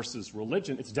secularism versus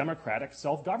religion, it's democratic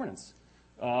self-governance.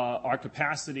 Our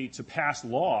capacity to pass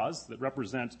laws that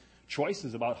represent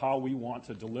choices about how we want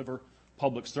to deliver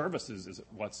public services is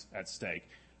what's at stake.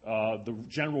 The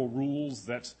general rules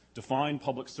that define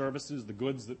public services, the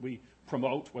goods that we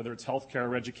promote, whether it's healthcare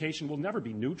or education, will never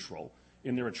be neutral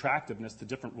in their attractiveness to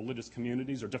different religious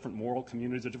communities or different moral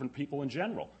communities or different people in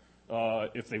general.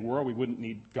 If they were, we wouldn't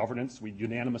need governance. We'd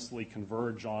unanimously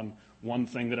converge on one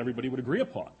thing that everybody would agree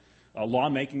upon.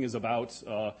 Lawmaking is about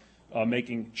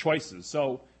making choices.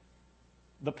 So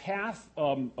the path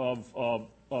of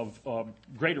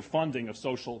greater funding of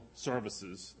social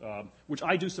services, which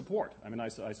I do support. I mean, I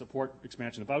support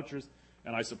expansion of vouchers,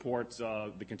 and I support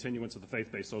the continuance of the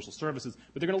faith-based social services,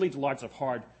 but they're going to lead to lots of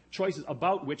hard choices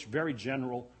about which very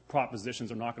general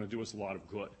propositions are not going to do us a lot of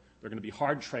good. There are going to be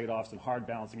hard trade-offs and hard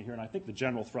balancing here, and I think the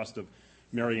general thrust of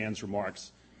Mary Ann's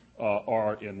remarks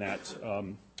are in that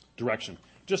direction.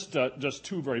 Just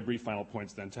two very brief final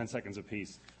points then, 10 seconds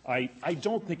apiece. I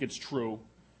don't think it's true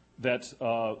that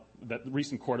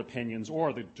recent court opinions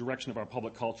or the direction of our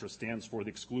public culture stands for the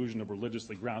exclusion of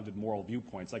religiously grounded moral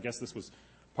viewpoints. I guess this was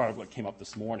part of what came up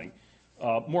this morning.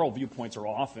 Moral viewpoints are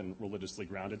often religiously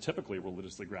grounded, typically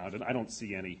religiously grounded. I don't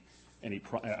see any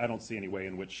way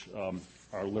in which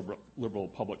our liberal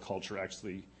public culture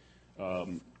actually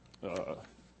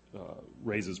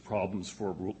raises problems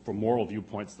for moral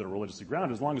viewpoints that are religiously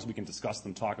grounded, as long as we can discuss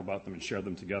them, talk about them, and share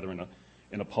them together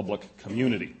in a public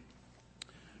community.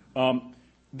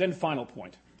 Then final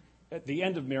point. At the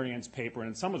end of Mary Ann's paper, and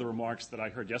in some of the remarks that I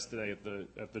heard yesterday at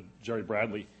the Jerry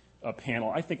Bradley panel,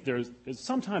 I think there's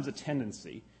sometimes a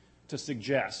tendency to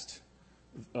suggest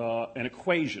an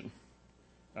equation.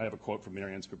 I have a quote from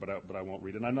Mary Ann's paper, but I won't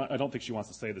read it. And I don't think she wants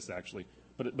to say this, actually.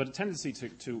 But a tendency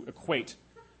to equate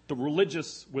the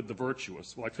religious with the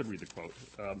virtuous. Well, I could read the quote.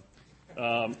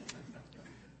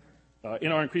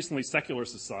 In our increasingly secular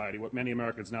society, what many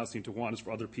Americans now seem to want is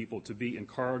for other people to be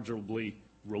incorrigibly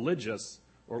religious,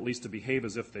 or at least to behave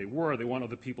as if they were. They want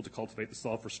other people to cultivate the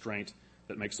self-restraint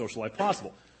that makes social life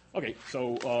possible. Okay,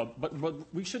 so, but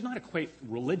we should not equate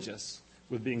religious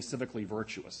with being civically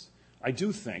virtuous. I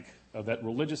do think that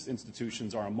religious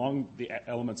institutions are among the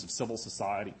elements of civil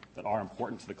society that are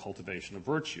important to the cultivation of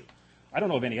virtue. I don't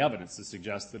know of any evidence to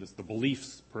suggest that it's the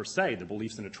beliefs per se, the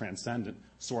beliefs in a transcendent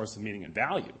source of meaning and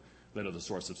value, that are the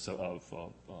source of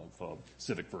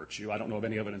civic virtue. I don't know of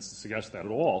any evidence to suggest that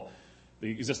at all. The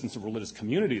existence of religious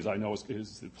communities, I know,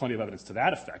 is plenty of evidence to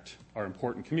that effect, are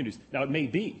important communities. Now, it may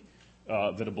be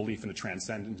that a belief in a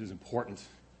transcendent is important,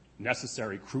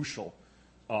 necessary, crucial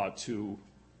to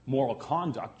moral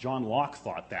conduct. John Locke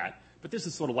thought that. But this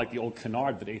is sort of like the old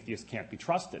canard that atheists can't be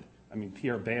trusted. I mean,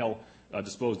 Pierre Bayle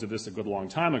disposed of this a good long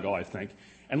time ago, I think.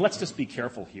 And let's just be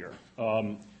careful here.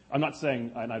 I'm not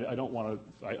saying, and I don't want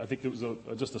to, I think it was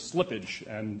just a slippage,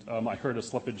 and I heard a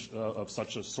slippage of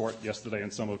such a sort yesterday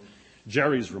in some of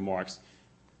Jerry's remarks.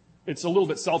 It's a little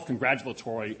bit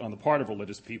self-congratulatory on the part of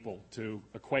religious people to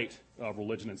equate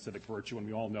religion and civic virtue, and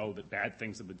we all know that bad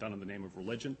things have been done in the name of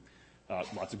religion.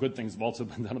 Lots of good things have also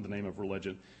been done in the name of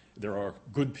religion. There are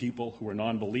good people who are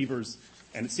non-believers,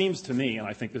 and it seems to me, and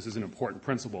I think this is an important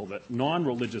principle, that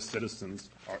non-religious citizens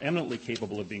are eminently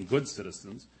capable of being good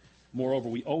citizens. Moreover,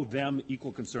 we owe them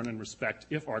equal concern and respect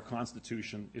if our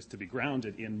Constitution is to be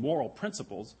grounded in moral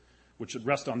principles which should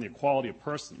rest on the equality of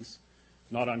persons,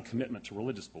 not on commitment to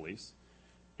religious beliefs.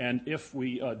 And if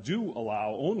we do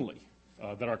allow only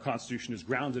that our Constitution is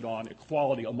grounded on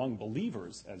equality among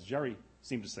believers, as Jerry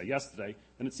seemed to say yesterday,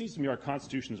 then it seems to me our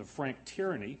Constitution is a frank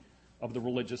tyranny of the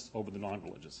religious over the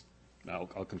non-religious. Now,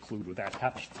 I'll conclude with that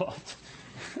happy thought.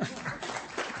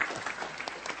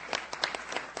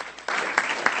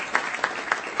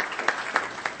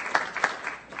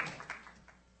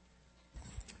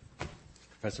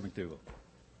 Professor McDougall.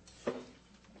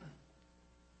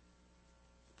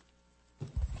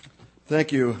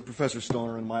 Thank you, Professor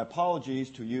Stoner, and my apologies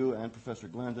to you and Professor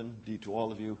Glendon, indeed to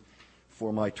all of you,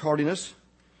 for my tardiness.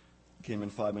 Came in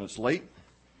 5 minutes late.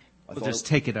 We'll just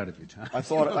take it out of your time. I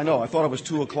thought it was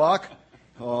 2 o'clock.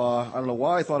 I don't know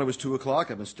why I thought it was 2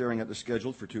 o'clock. I've been staring at the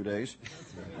schedule for 2 days.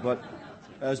 But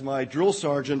as my drill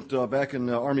sergeant back in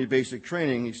Army basic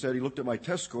training, he said, he looked at my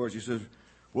test scores. He said,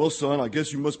 "Well, son, I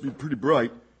guess you must be pretty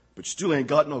bright, but you still ain't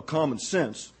got no common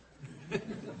sense."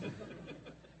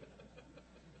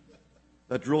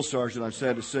 That drill sergeant, I'm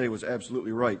sad to say, was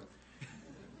absolutely right.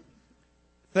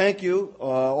 Thank you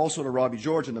also to Robbie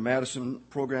George and the Madison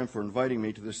program for inviting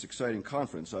me to this exciting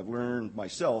conference. I've learned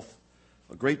myself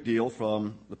a great deal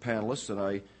from the panelists, and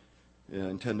I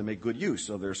intend to make good use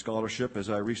of their scholarship as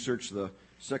I research the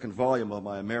second volume of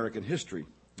my American history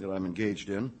that I'm engaged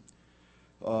in.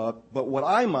 But what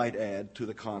I might add to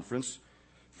the conference,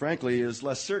 frankly, is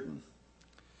less certain.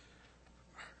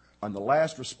 I'm the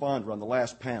last responder on the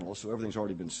last panel, so everything's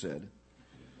already been said.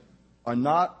 I'm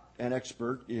not an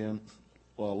expert in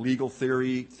legal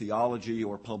theory, theology,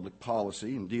 or public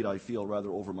policy. Indeed, I feel rather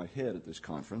over my head at this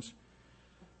conference.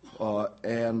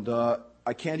 And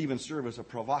I can't even serve as a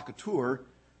provocateur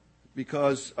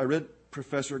because I read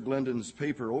Professor Glendon's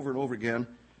paper over and over again,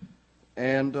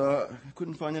 and I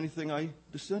couldn't find anything I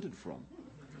dissented from.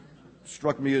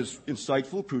 Struck me as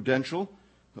insightful, prudential,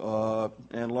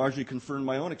 and largely confirmed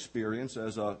my own experience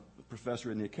as a professor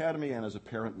in the academy and as a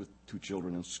parent with 2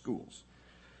 children in schools.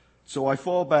 So I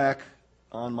fall back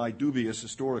on my dubious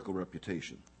historical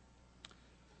reputation.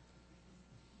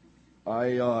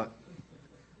 I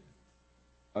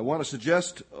want to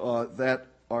suggest that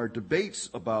our debates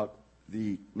about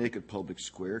the naked public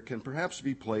square can perhaps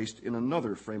be placed in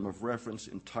another frame of reference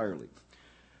entirely.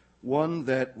 One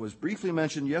that was briefly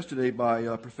mentioned yesterday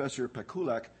by Professor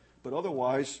Pekulak, but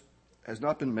otherwise has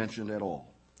not been mentioned at all.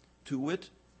 To wit,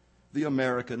 the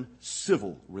American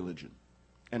civil religion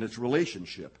and its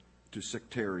relationship to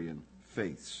sectarian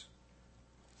faiths.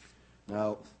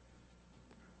 Now,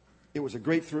 it was a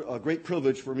great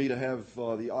privilege for me to have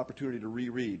the opportunity to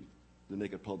reread The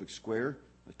Naked Public Square.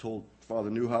 I told Father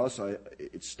Newhouse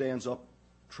it stands up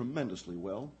tremendously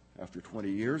well after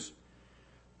 20 years.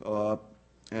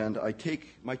 And I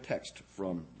take my text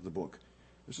from the book.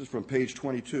 This is from page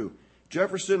 22.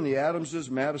 Jefferson, the Adamses,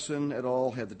 Madison, et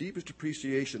al. Had the deepest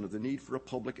appreciation of the need for a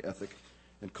public ethic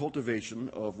and cultivation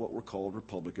of what were called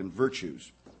Republican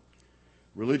virtues.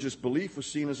 Religious belief was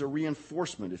seen as a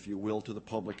reinforcement, if you will, to the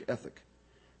public ethic.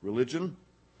 Religion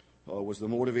was the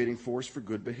motivating force for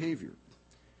good behavior.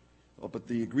 But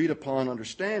the agreed-upon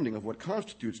understanding of what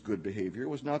constitutes good behavior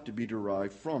was not to be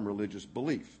derived from religious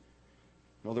belief.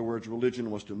 In other words, religion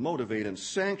was to motivate and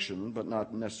sanction, but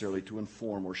not necessarily to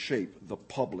inform or shape the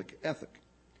public ethic.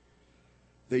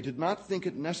 They did not think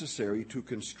it necessary to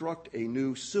construct a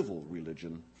new civil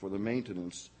religion for the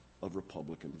maintenance of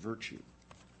Republican virtue.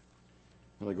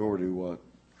 And I go over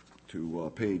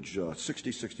to page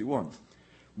 6061.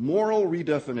 Moral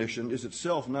redefinition is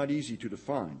itself not easy to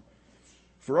define.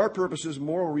 For our purposes,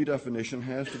 moral redefinition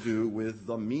has to do with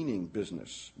the meaning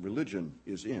business. Religion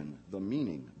is in the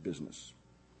meaning business.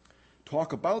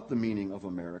 talk about the meaning of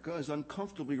America is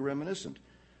uncomfortably reminiscent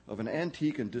of an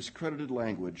antique and discredited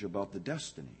language about the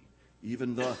destiny,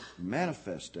 even the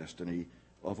manifest destiny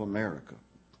of America.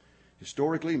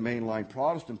 Historically, mainline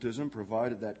Protestantism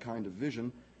provided that kind of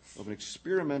vision of an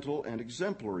experimental and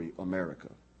exemplary America,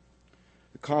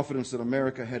 the confidence that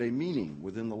America had a meaning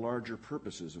within the larger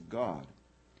purposes of God.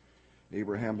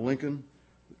 Abraham Lincoln,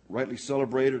 rightly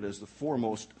celebrated as the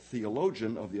foremost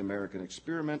theologian of the American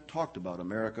experiment, talked about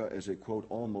America as a, quote,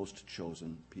 almost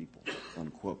chosen people,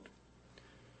 unquote.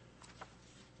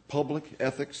 Public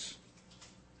ethics,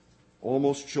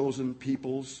 almost chosen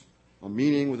peoples, a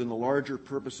meaning within the larger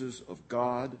purposes of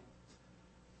God.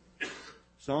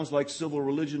 Sounds like civil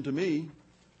religion to me.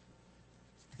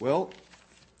 Well,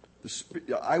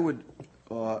 I'm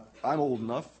old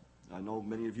enough, I know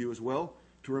many of you as well,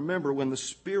 to remember when the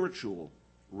spiritual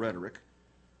rhetoric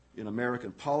in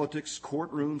American politics,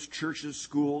 courtrooms, churches,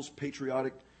 schools,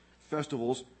 patriotic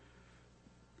festivals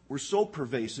were so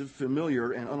pervasive,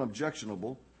 familiar, and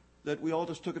unobjectionable that we all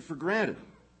just took it for granted.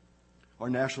 Our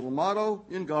national motto,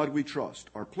 in God we trust.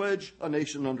 Our pledge, a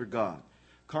nation under God.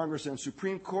 Congress and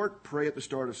Supreme Court pray at the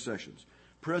start of sessions.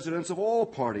 Presidents of all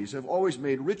parties have always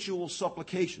made ritual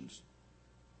supplications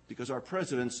because our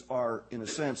presidents are, in a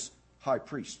sense, high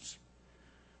priests.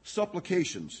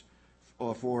 Supplications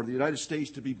for the United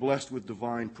States to be blessed with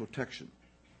divine protection.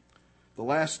 The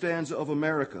last stanza of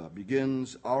America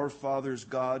begins, Our fathers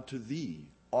God to thee,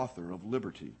 author of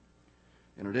liberty.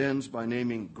 And it ends by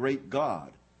naming great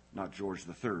God, not George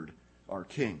III, our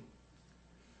king.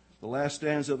 The last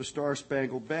stanza of the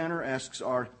Star-Spangled Banner asks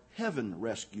our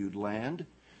heaven-rescued land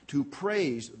to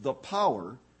praise the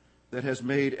power that has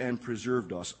made and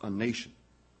preserved us a nation.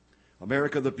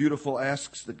 America the beautiful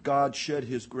asks that God shed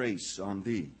his grace on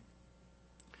thee.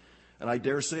 And I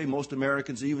dare say most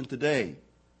Americans, even today,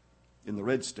 in the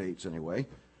red states anyway,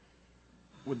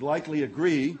 would likely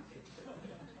agree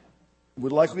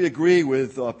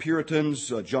with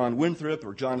Puritans John Winthrop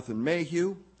or Jonathan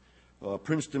Mayhew,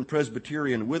 Princeton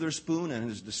Presbyterian Witherspoon and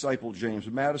his disciple James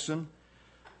Madison,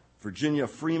 Virginia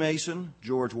Freemason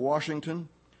George Washington,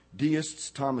 deists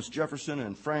Thomas Jefferson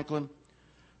and Franklin,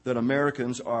 that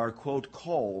Americans are, quote,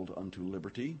 called unto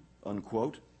liberty,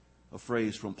 unquote, a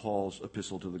phrase from Paul's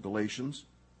epistle to the Galatians,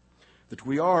 that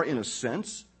we are, in a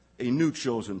sense, a new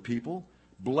chosen people,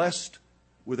 blessed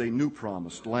with a new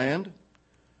promised land,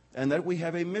 and that we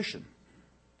have a mission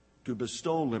to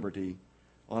bestow liberty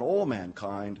on all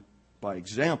mankind by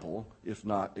example, if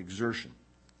not exertion.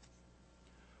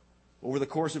 Over the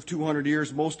course of 200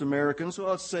 years, most Americans, well,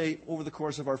 let's say over the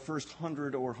course of our first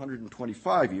 100 or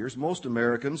 125 years, most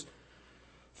Americans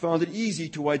found it easy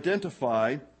to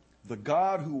identify the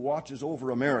God who watches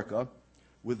over America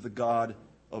with the God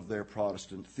of their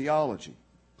Protestant theology.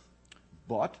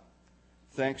 But,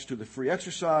 thanks to the free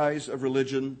exercise of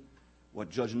religion, what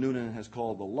Judge Noonan has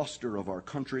called the luster of our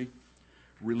country,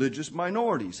 religious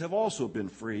minorities have also been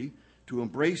free to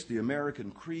embrace the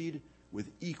American creed with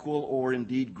equal or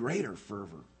indeed greater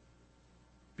fervor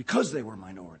because they were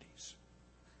minorities.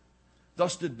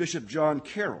 Thus did Bishop John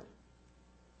Carroll,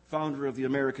 founder of the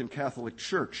American Catholic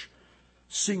Church,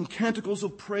 sing canticles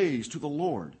of praise to the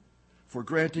Lord for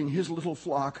granting his little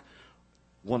flock,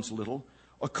 once little,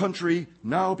 a country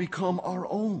now become our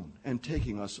own and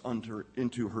taking us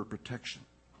into her protection.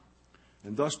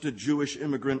 And thus did Jewish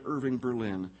immigrant Irving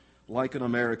Berlin liken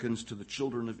Americans to the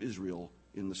children of Israel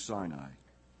in the Sinai.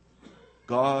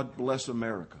 God bless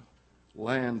America,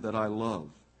 land that I love.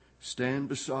 Stand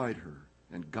beside her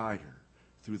and guide her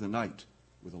through the night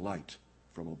with a light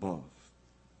from above.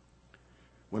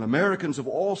 When Americans of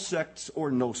all sects or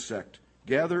no sect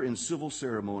gather in civil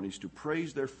ceremonies to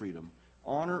praise their freedom,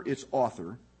 honor its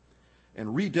author,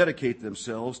 and rededicate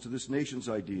themselves to this nation's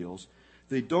ideals,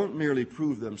 they don't merely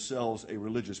prove themselves a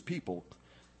religious people,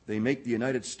 they make the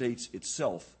United States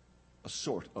itself a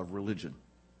sort of religion.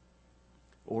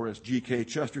 Or as G.K.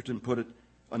 Chesterton put it,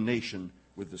 a nation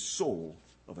with the soul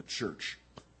of a church.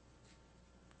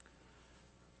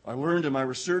 I learned in my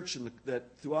research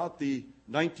that throughout the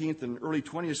 19th and early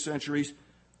 20th centuries,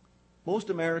 most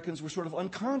Americans were sort of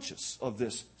unconscious of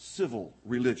this civil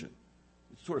religion.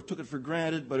 Sort of took it for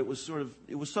granted, but it was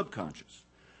subconscious.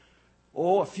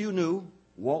 Oh, a few knew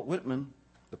Walt Whitman,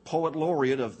 the poet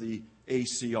laureate of the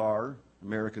ACR,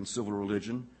 American Civil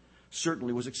Religion,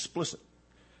 certainly was explicit,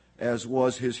 as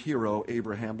was his hero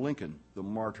Abraham Lincoln, the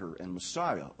martyr and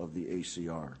messiah of the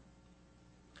ACR.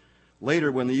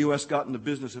 Later, when the U.S. got in the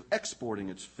business of exporting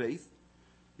its faith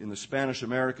in the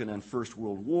Spanish-American and First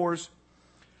World Wars,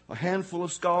 a handful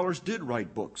of scholars did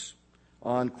write books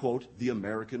on, quote, the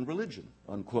American religion,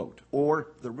 unquote, or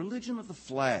the religion of the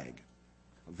flag.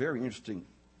 a very interesting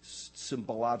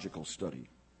symbological study.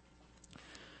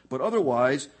 But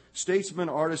otherwise, statesmen,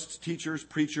 artists, teachers,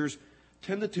 preachers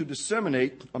tended to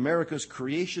disseminate America's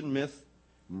creation myth,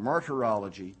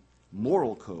 martyrology,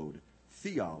 moral code,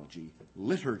 theology,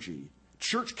 liturgy,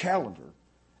 church calendar,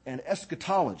 and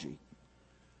eschatology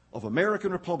of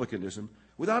American republicanism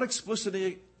without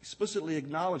explicitly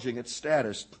acknowledging its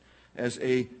status as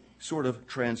a sort of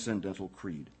transcendental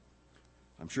creed.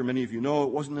 I'm sure many of you know it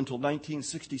wasn't until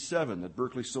 1967 that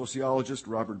Berkeley sociologist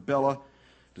Robert Bellah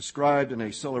described in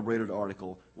a celebrated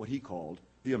article what he called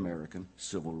the American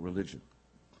civil religion.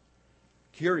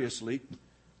 Curiously,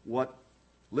 what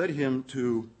led him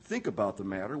to think about the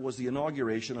matter was the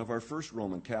inauguration of our first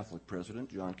Roman Catholic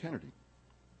president, John Kennedy.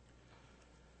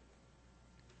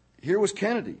 Here was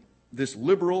Kennedy, this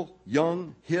liberal,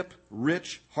 young, hip,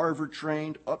 rich,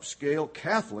 Harvard-trained, upscale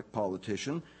Catholic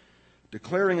politician,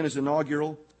 declaring in his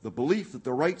inaugural the belief that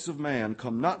the rights of man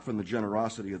come not from the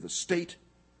generosity of the state,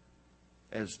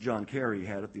 as John Kerry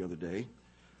had it the other day,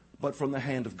 but from the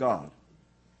hand of God.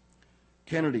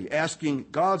 Kennedy asking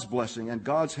God's blessing and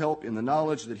God's help in the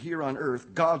knowledge that here on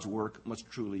earth God's work must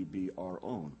truly be our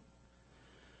own.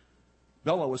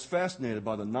 Bellah was fascinated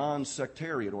by the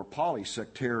non-sectarian or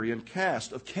polysectarian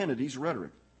cast of Kennedy's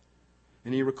rhetoric,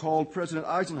 and he recalled President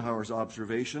Eisenhower's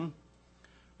observation,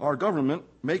 "Our government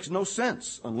makes no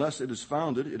sense unless it is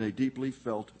founded in a deeply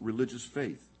felt religious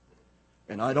faith,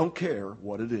 and I don't care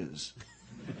what it is."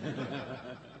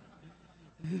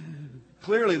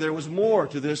 Clearly, there was more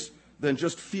to this than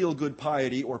just feel-good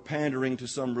piety or pandering to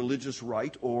some religious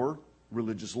right or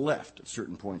religious left at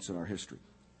certain points in our history.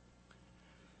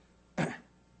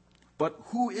 But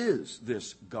who is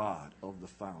this God of the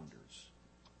founders?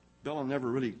 Bellah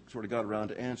never really sort of got around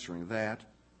to answering that.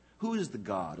 Who is the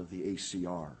God of the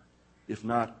ACR, if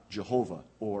not Jehovah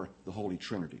or the Holy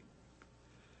Trinity?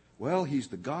 Well, he's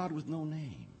the God with no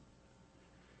name,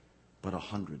 but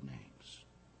 100 names.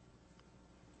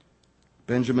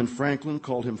 Benjamin Franklin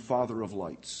called him Father of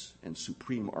Lights and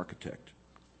Supreme Architect.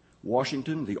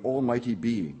 Washington, the Almighty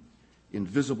Being,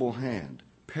 Invisible Hand,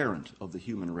 Parent of the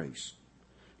human race.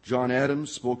 John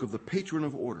Adams spoke of the Patron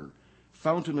of Order,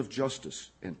 Fountain of Justice,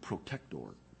 and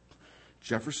Protector.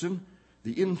 Jefferson,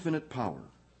 the Infinite Power.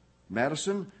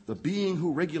 Madison, the Being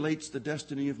who regulates the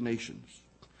destiny of nations.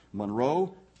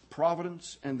 Monroe,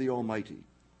 Providence and the Almighty.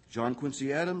 John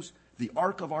Quincy Adams, the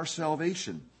Ark of our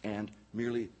salvation and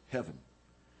merely heaven.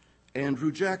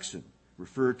 Andrew Jackson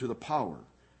referred to the power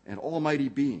and almighty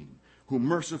being who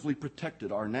mercifully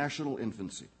protected our national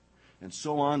infancy, and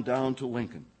so on down to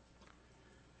Lincoln.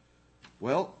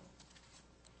 Well,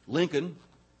 Lincoln,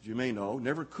 as you may know,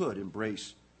 never could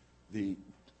embrace the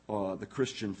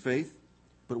Christian faith,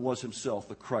 but was himself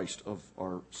the Christ of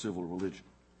our civil religion.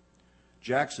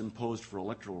 Jackson posed for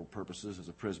electoral purposes as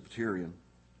a Presbyterian.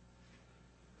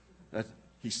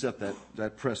 He set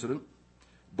that precedent.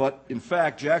 But in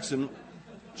fact, Jackson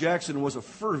was a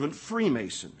fervent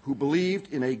Freemason who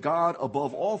believed in a God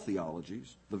above all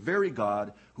theologies, the very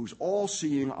God whose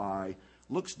all-seeing eye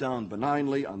looks down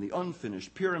benignly on the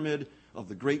unfinished pyramid of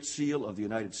the Great Seal of the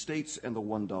United States and the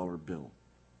 $1 bill.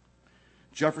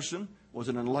 Jefferson was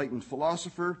an enlightened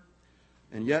philosopher,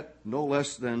 and yet, no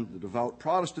less than the devout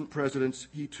Protestant presidents,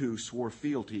 he too swore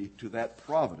fealty to that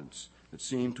providence that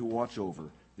seemed to watch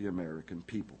over the American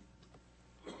people.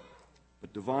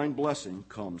 But divine blessing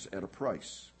comes at a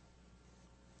price.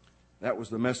 That was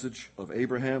the message of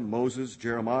Abraham, Moses,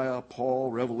 Jeremiah,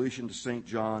 Paul, Revelation to St.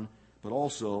 John, but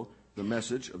also the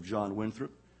message of John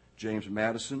Winthrop, James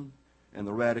Madison, and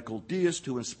the radical deist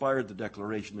who inspired the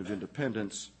Declaration of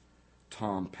Independence,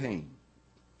 Tom Paine.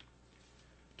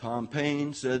 Tom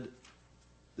Paine said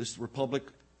this republic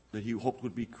that he hoped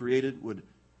would be created would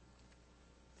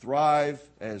thrive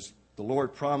as the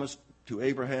Lord promised to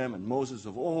Abraham and Moses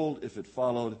of old if it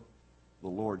followed the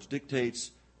Lord's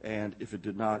dictates, and if it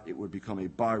did not, it would become a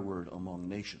byword among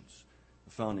nations.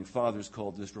 The founding fathers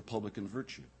called this Republican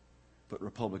virtue, but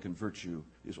Republican virtue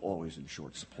is always in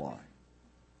short supply.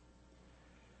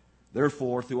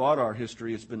 Therefore, throughout our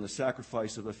history, it's been the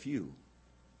sacrifice of a few,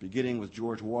 beginning with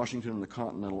George Washington and the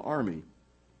Continental Army,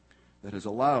 that has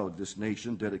allowed this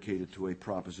nation dedicated to a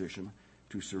proposition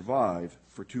to survive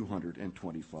for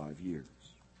 225 years.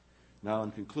 Now,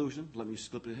 in conclusion, let me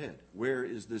skip ahead. Where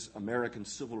is this American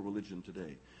civil religion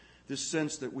today? This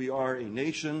sense that we are a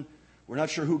nation, we're not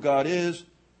sure who God is,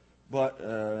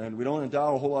 and we don't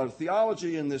endow a whole lot of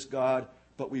theology in this God,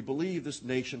 but we believe this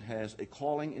nation has a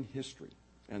calling in history,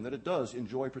 and that it does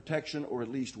enjoy protection, or at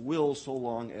least will, so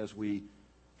long as we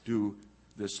do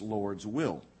this Lord's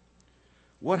will.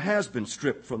 What has been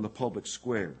stripped from the public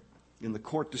square? in the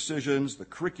court decisions, the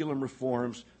curriculum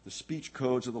reforms, the speech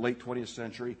codes of the late 20th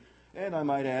century, and I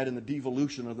might add in the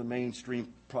devolution of the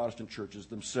mainstream Protestant churches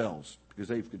themselves, because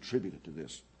they've contributed to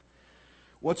this.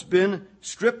 What's been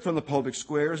stripped from the public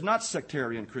square is not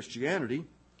sectarian Christianity,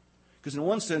 because in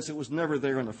one sense it was never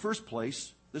there in the first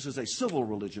place. This is a civil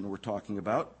religion we're talking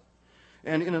about.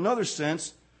 And in another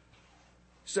sense,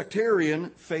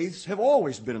 sectarian faiths have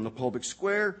always been in the public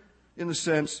square in the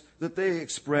sense that they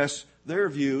express their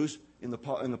views in the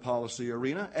policy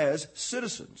arena as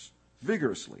citizens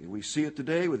vigorously. We see it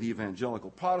today with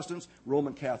evangelical Protestants,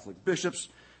 Roman Catholic bishops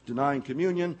denying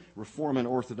communion, Reform and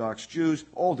Orthodox Jews,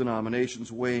 all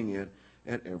denominations weighing in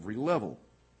at every level.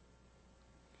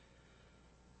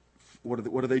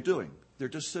 What are they doing? They're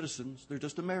just citizens. They're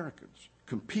just Americans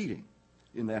competing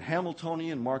in that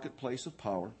Hamiltonian marketplace of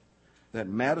power, that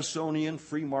Madisonian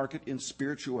free market in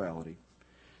spirituality,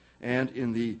 and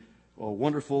in the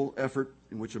wonderful effort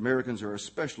in which Americans are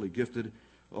especially gifted,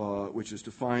 which is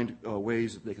to find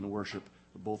ways that they can worship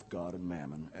both God and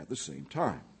mammon at the same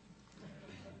time.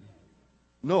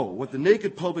 No, what the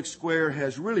naked public square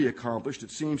has really accomplished, it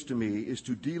seems to me, is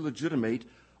to delegitimate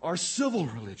our civil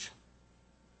religion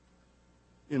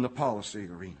in the policy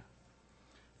arena.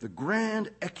 The grand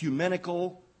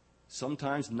ecumenical,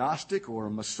 sometimes Gnostic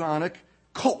or Masonic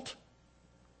cult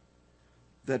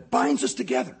that binds us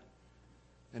together.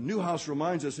 And Newhouse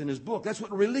reminds us in his book, that's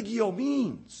what religio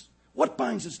means. What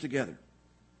binds us together?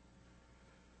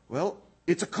 Well,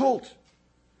 it's a cult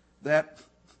that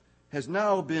has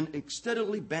now been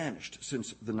steadily banished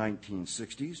since the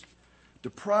 1960s,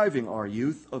 depriving our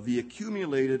youth of the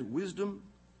accumulated wisdom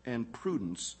and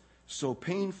prudence so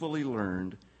painfully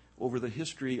learned over the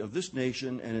history of this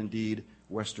nation and indeed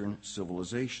Western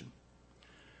civilization.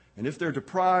 And if they're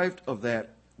deprived of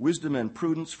that wisdom and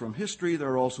prudence from history,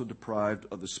 they're also deprived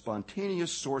of the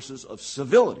spontaneous sources of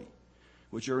civility,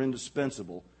 which are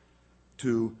indispensable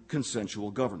to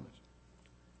consensual government.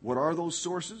 What are those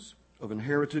sources of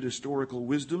inherited historical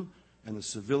wisdom and the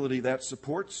civility that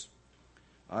supports?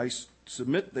 I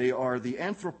submit they are the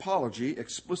anthropology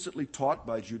explicitly taught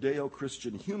by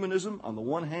Judeo-Christian humanism on the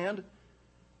one hand,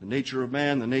 the nature of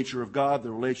man, the nature of God,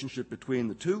 the relationship between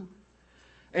the two,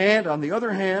 and on the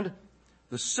other hand,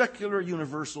 the secular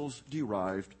universals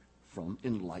derived from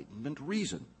Enlightenment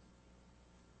reason.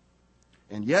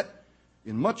 And yet,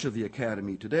 in much of the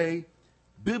academy today,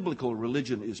 biblical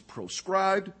religion is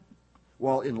proscribed,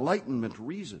 while Enlightenment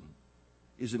reason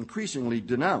is increasingly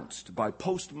denounced by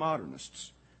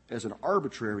postmodernists as an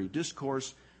arbitrary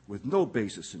discourse with no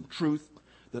basis in truth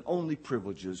that only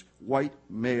privileges white,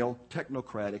 male,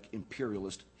 technocratic,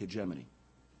 imperialist hegemony.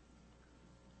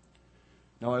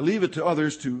 Now, I leave it to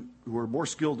others who are more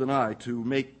skilled than I to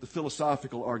make the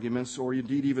philosophical arguments or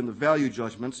indeed even the value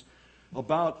judgments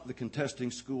about the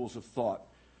contesting schools of thought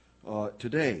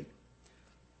today.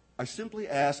 I simply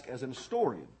ask as an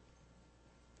historian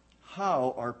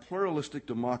how our pluralistic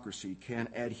democracy can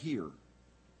adhere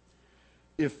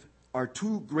if our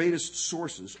two greatest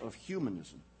sources of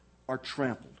humanism are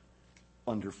trampled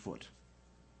underfoot.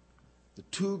 The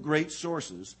two great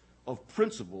sources of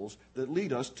principles that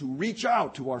lead us to reach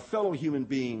out to our fellow human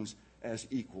beings as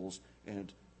equals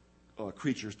and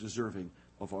creatures deserving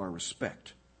of our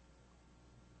respect.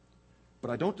 But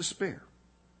I don't despair.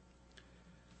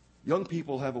 Young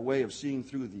people have a way of seeing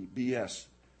through the BS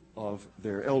of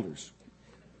their elders.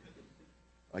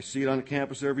 I see it on the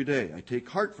campus every day. I take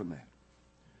heart from that.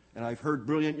 And I've heard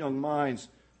brilliant young minds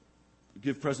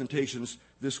give presentations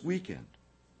this weekend.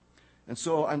 And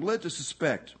so I'm led to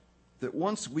suspect that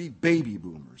once we baby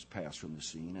boomers pass from the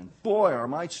scene, and boy, are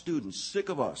my students sick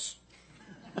of us.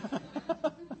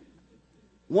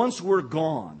 Once we're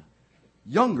gone,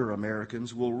 younger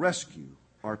Americans will rescue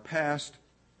our past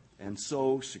and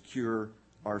so secure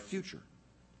our future,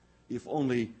 if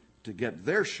only to get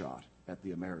their shot at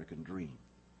the American dream.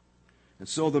 And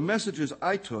so the messages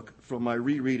I took from my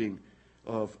rereading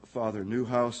of Father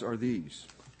Newhouse are these.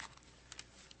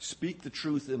 Speak the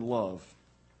truth in love,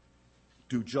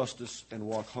 do justice, and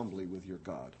walk humbly with your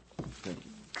God. Thank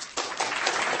you.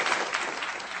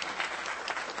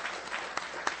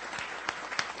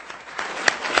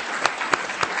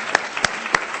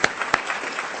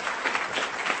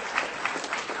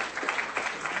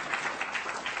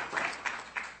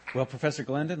 Well, Professor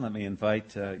Glendon, let me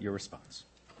invite your response.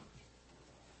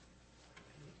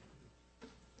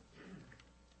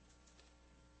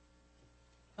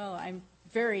 Well, I'm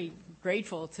very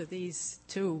grateful to these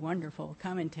two wonderful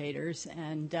commentators,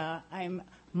 and I'm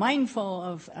mindful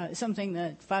of something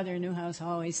that Father Newhouse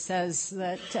always says,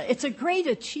 that it's a great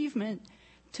achievement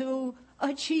to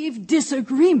achieve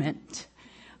disagreement.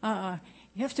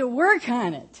 You have to work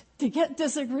on it to get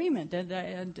disagreement,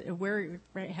 and we're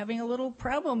having a little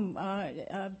problem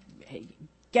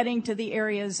getting to the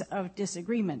areas of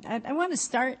disagreement. I want to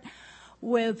start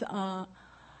with a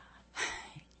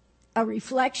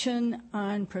reflection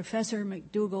on Professor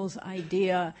McDougall's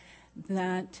idea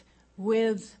that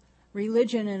with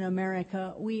religion in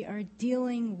America, we are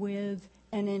dealing with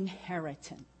an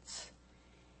inheritance.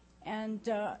 And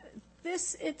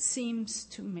this, it seems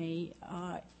to me,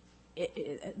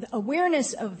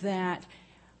 awareness of that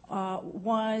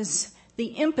was the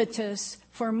impetus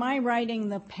for my writing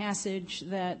the passage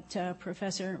that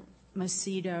Professor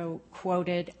Macedo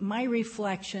quoted, my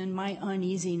reflection, my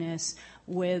uneasiness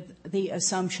with the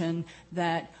assumption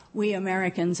that we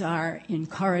Americans are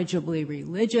incorrigibly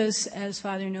religious, as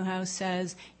Father Newhouse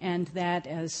says, and that,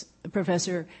 as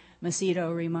Professor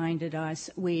Macedo reminded us,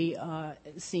 we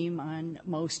seem on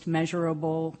most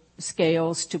measurable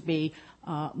scales to be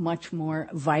much more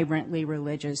vibrantly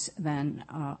religious than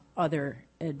other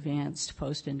advanced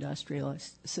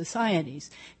post-industrialist societies.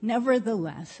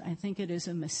 Nevertheless, I think it is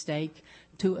a mistake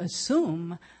to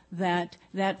assume that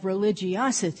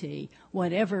religiosity,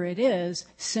 whatever it is,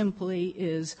 simply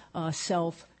is a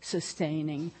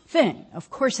self-sustaining thing. Of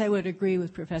course, I would agree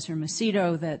with Professor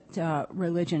Macedo that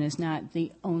religion is not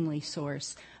the only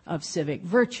source of civic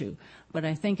virtue. But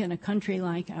I think in a country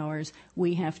like ours,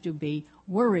 we have to be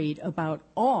worried about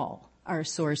all our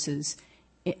sources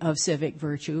of civic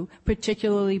virtue,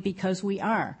 particularly because we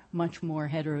are much more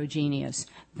heterogeneous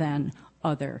than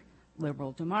other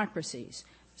liberal democracies.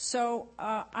 So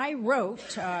I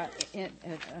wrote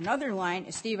another line.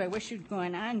 Steve, I wish you'd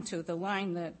gone on to the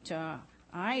line that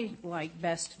I like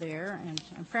best there, and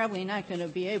I'm probably not going to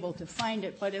be able to find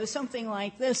it, but it was something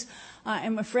like this.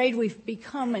 I'm afraid we've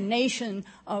become a nation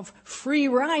of free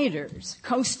riders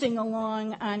coasting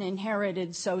along on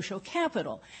inherited social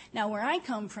capital. Now, where I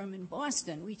come from in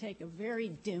Boston, we take a very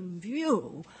dim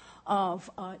view of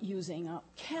using up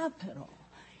capital.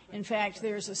 In fact,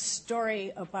 there's a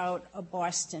story about a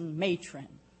Boston matron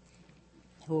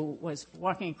who was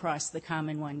walking across the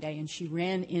common one day, and she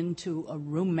ran into a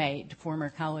roommate, former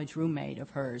college roommate of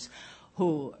hers,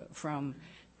 who, from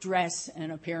dress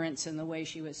and appearance and the way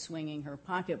she was swinging her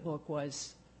pocketbook,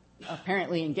 was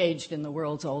apparently engaged in the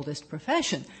world's oldest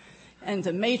profession. And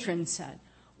the matron said,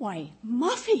 "Why,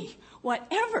 Muffy,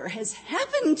 whatever has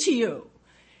happened to you?"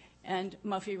 And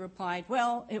Muffy replied,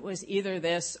 "Well, it was either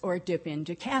this or dip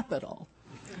into capital."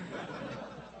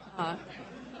 I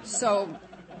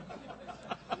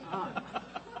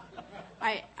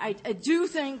do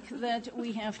think that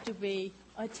we have to be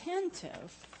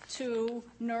attentive to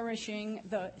nourishing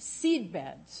the seed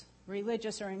beds,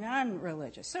 religious or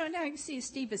non-religious. So now you see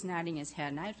Steve is nodding his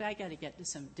head, and I got to get to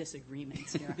some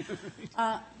disagreements here.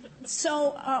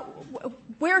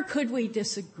 Where could we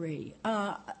disagree?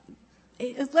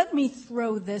 Let me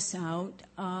throw this out.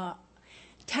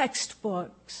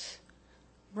 Textbooks.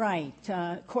 Right.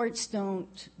 Courts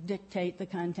don't dictate the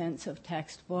contents of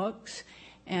textbooks.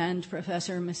 And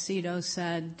Professor Macedo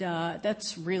said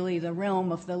that's really the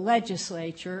realm of the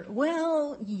legislature.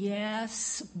 Well,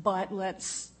 yes, but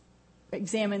let's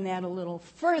examine that a little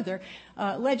further.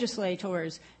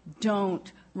 Legislators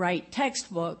don't write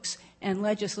textbooks, and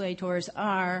legislators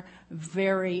are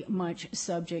very much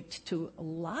subject to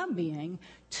lobbying,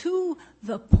 to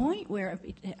the point where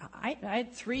I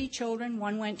had 3 children.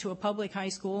 One went to a public high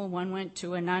school, one went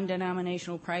to a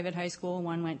non-denominational private high school,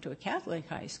 one went to a Catholic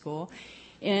high school.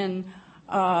 In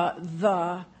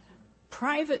the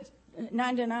private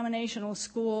non-denominational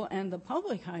school and the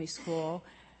public high school,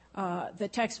 the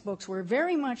textbooks were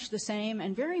very much the same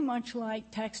and very much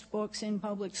like textbooks in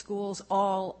public schools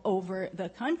all over the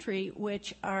country,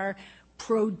 which are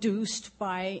produced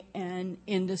by an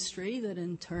industry that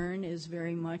in turn is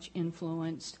very much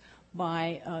influenced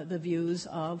by the views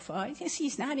of,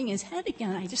 he's nodding his head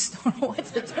again, I just don't know what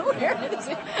to do here.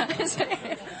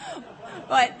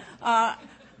 But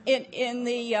in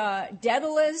the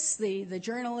Daedalus, the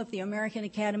Journal of the American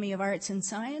Academy of Arts and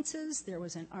Sciences, there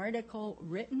was an article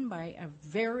written by a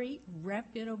very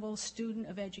reputable student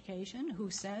of education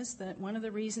who says that one of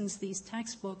the reasons these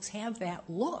textbooks have that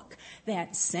look,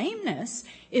 that sameness,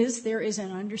 is there is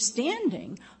an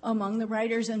understanding among the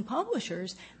writers and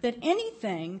publishers that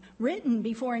anything written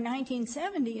before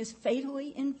 1970 is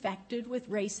fatally infected with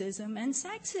racism and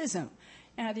sexism.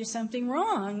 Now, there's something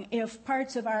wrong if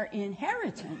parts of our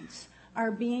inheritance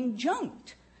are being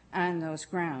junked on those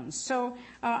grounds. So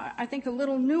I think a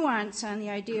little nuance on the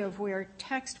idea of where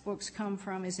textbooks come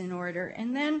from is in order.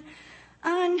 And then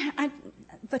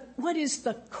what is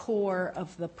the core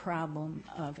of the problem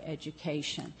of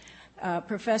education?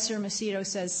 Professor Macedo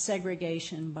says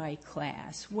segregation by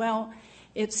class. Well,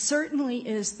 it certainly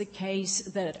is the case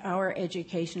that our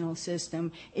educational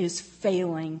system is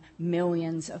failing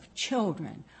millions of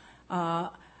children.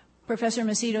 Professor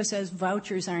Macedo says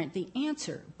vouchers aren't the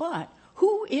answer, but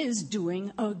who is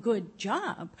doing a good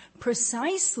job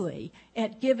precisely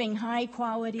at giving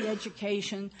high-quality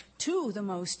education to the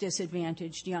most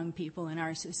disadvantaged young people in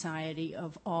our society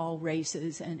of all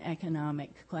races and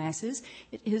economic classes?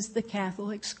 It is the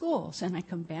Catholic schools. And I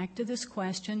come back to this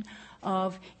question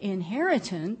of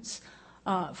inheritance.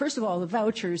 First of all, the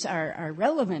vouchers are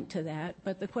relevant to that,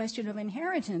 but the question of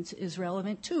inheritance is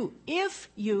relevant too. If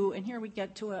you, and here we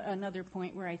get to another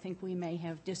point where I think we may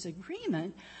have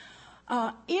disagreement,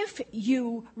 if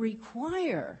you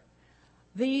require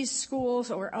these schools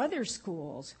or other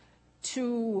schools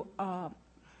to,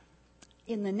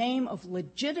 in the name of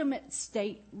legitimate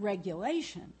state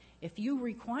regulation, if you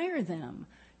require them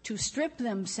to strip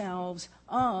themselves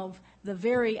of the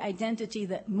very identity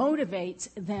that motivates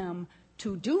them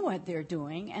to do what they're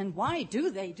doing. And why do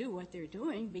they do what they're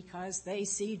doing? Because they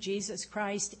see Jesus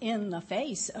Christ in the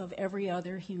face of every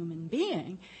other human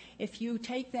being. If you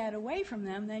take that away from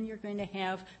them, then you're going to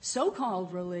have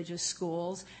so-called religious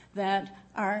schools that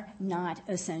are not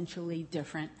essentially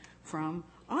different from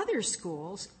other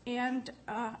schools, and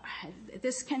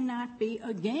this cannot be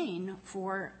a gain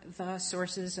for the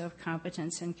sources of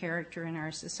competence and character in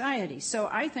our society. So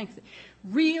I think that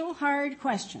real hard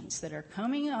questions that are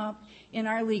coming up in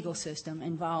our legal system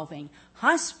involving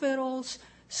hospitals,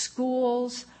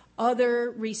 schools,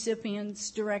 other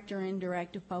recipients, direct or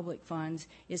indirect, of public funds,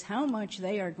 is how much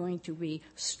they are going to be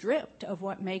stripped of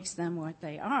what makes them what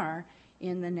they are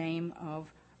in the name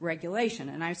of regulation.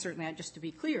 And I certainly, just to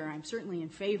be clear, I'm certainly in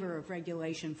favor of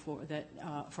regulation for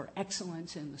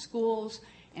excellence in the schools,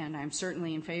 and I'm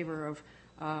certainly in favor of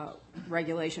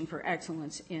regulation for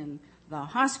excellence in the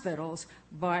hospitals,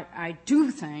 but I do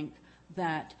think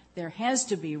that there has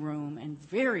to be room, and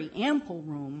very ample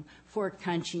room, for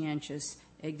conscientious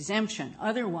exemption.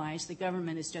 Otherwise, the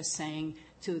government is just saying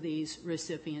to these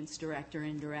recipients, direct or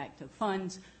indirect, of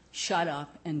funds, shut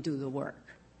up and do the work.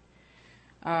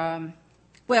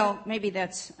 Well, maybe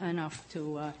that's enough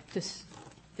to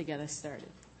get us started.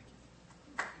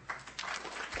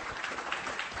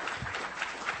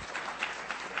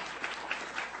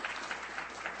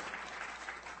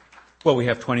 Well, we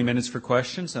have 20 minutes for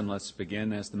questions, and let's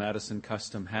begin, as the Madison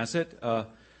custom has it,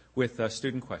 with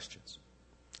student questions.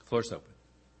 The floor's open.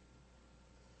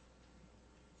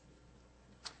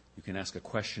 You can ask a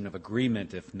question of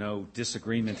agreement if no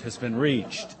disagreement has been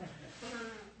reached.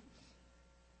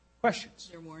 Questions?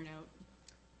 They're worn out.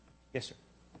 Yes, sir.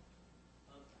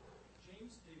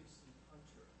 James Davison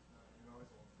Hunter, in an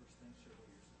article on First Things several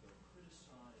years ago,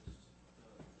 criticized the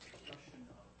discussion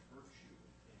of virtue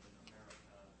in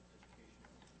America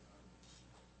educational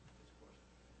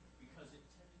discourse because it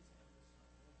tended to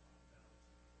emphasize about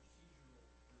procedural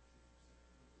virtues of civil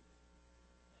liberties.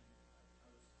 And I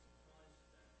was surprised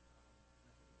that, I think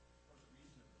part of the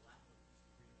reason of the lack of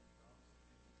disagreement with Rob's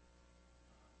opinion,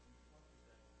 reflected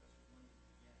that Professor Glendon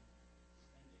began defending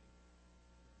the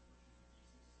virtues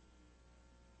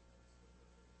of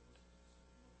decency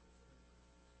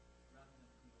rather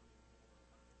than promoting more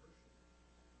controversial views.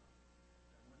 And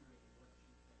I'm wondering what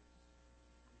she thinks what our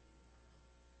public schools have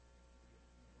to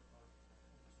teach about virtues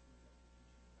that are more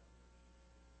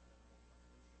controversial, like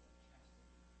chastity.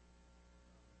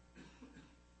 And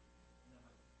that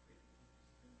might create a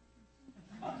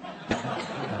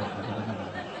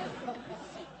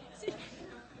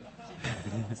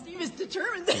Steve is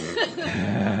determined.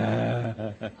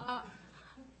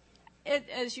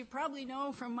 As you probably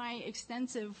know from my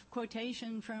extensive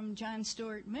quotation from John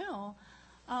Stuart Mill,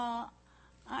 I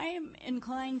am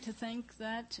inclined to think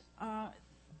that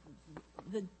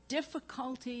the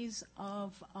difficulties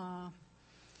of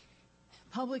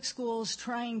public schools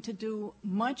trying to do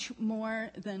much more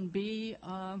than be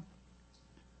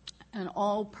an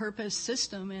all-purpose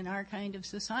system in our kind of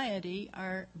society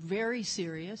are very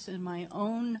serious, and my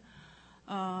own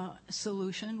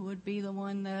solution would be the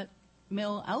one that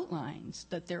Mill outlines,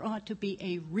 that there ought to be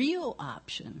a real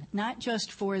option, not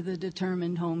just for the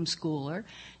determined homeschooler,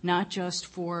 not just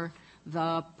for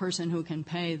the person who can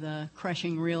pay the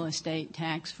crushing real estate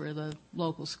tax for the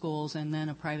local schools and then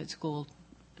a private school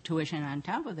tuition on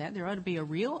top of that. There ought to be a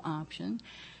real option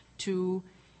to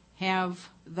have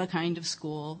the kind of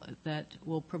school that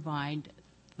will provide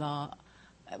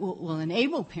will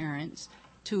enable parents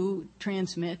to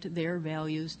transmit their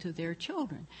values to their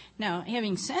children. Now,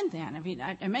 having said that, I mean,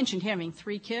 I mentioned having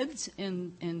 3 kids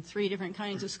in 3 different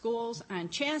kinds of schools on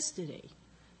chastity.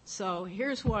 So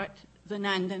here's what the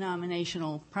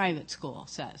non-denominational private school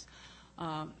says.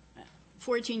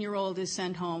 14-year-old is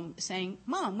sent home saying,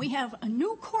 "Mom, we have a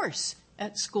new course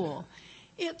at school.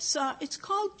 It's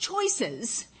called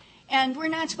Choices, and we're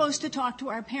not supposed to talk to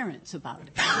our parents about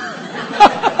it."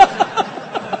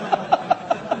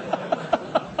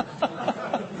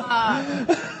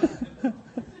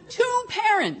 Two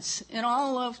parents in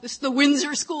all of this, the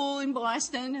Windsor School in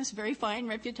Boston has a very fine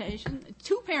reputation.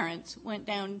 Two parents went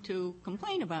down to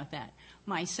complain about that.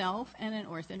 Myself and an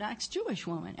Orthodox Jewish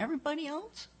woman. Everybody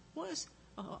else was,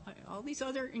 all these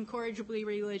other incorrigibly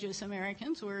religious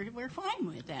Americans were fine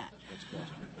with that.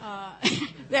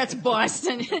 That's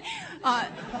Boston.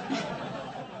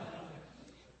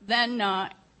 Then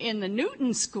in the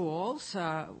Newton schools,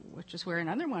 which is where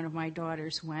another one of my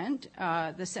daughters went,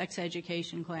 the sex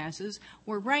education classes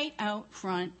were right out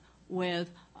front with,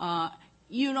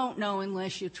 you don't know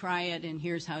unless you try it, and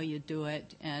here's how you do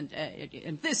it. And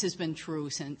this has been true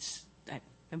since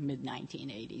the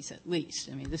mid-1980s at least.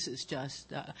 I mean, this is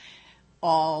just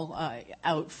all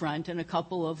out front, and a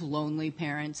couple of lonely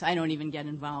parents. I don't even get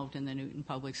involved in the Newton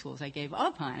public schools. I gave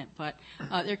up on it. But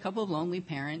there are a couple of lonely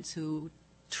parents who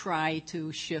try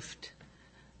to shift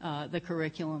the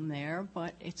curriculum there,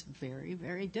 but it's very,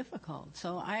 very difficult.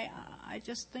 So I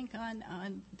just think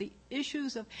on the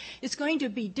issues of, it's going to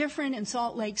be different in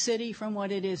Salt Lake City from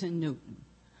what it is in Newton.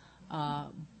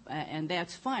 And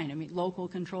that's fine. I mean, local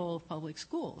control of public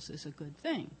schools is a good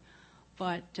thing.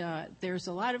 But there's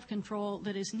a lot of control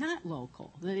that is not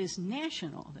local, that is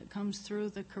national, that comes through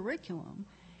the curriculum.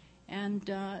 And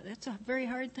that's a very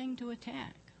hard thing to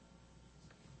attack.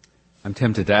 I'm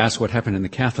tempted to ask what happened in the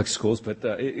Catholic schools, but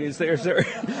is there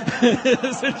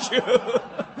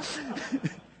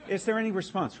is there any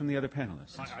response from the other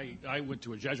panelists? I went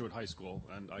to a Jesuit high school,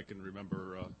 and I can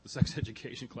remember the sex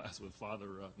education class with Father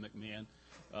McMahon.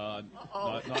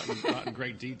 Not in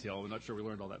great detail. I'm not sure we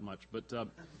learned all that much, but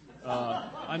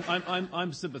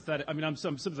I'm sympathetic. I mean, I'm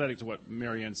sympathetic to what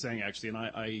Marianne's saying actually, and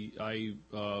I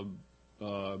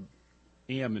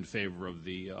am in favor of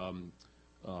the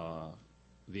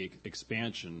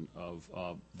expansion of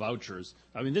vouchers.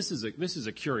 I mean, this is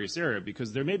a curious area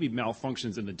because there may be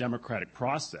malfunctions in the democratic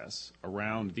process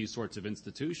around these sorts of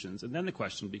institutions, and then the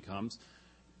question becomes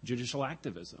judicial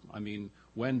activism. I mean,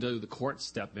 when do the courts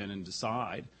step in and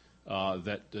decide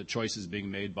that the choices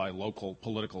being made by local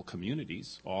political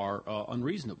communities are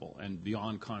unreasonable and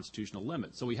beyond constitutional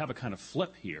limits? So we have a kind of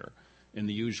flip here in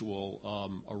the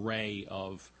usual array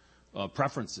of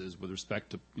preferences with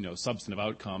respect to substantive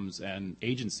outcomes and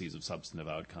agencies of substantive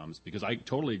outcomes, because I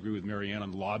totally agree with Marianne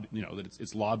on that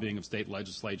it's lobbying of state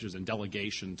legislatures and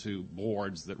delegation to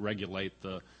boards that regulate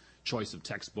the choice of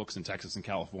textbooks in Texas and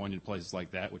California and places like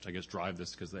that, which I guess drive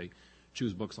this because they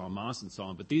choose books en masse and so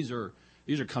on. But these are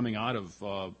coming out of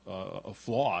a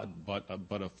flawed but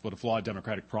a flawed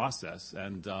democratic process.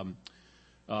 And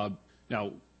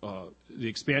now the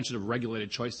expansion of a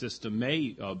regulated choice system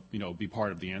may be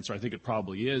part of the answer. I think it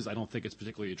probably is. I don't think it's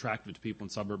particularly attractive to people in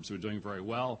suburbs who are doing very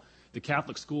well. The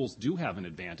Catholic schools do have an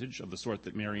advantage of the sort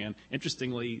that Marianne.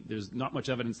 Interestingly, there's not much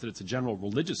evidence that it's a general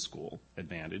religious school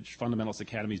advantage. Fundamentalist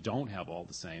academies don't have all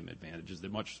the same advantages. They're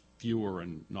much fewer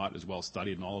and not as well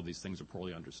studied, and all of these things are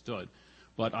poorly understood.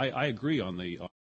 But I agree on the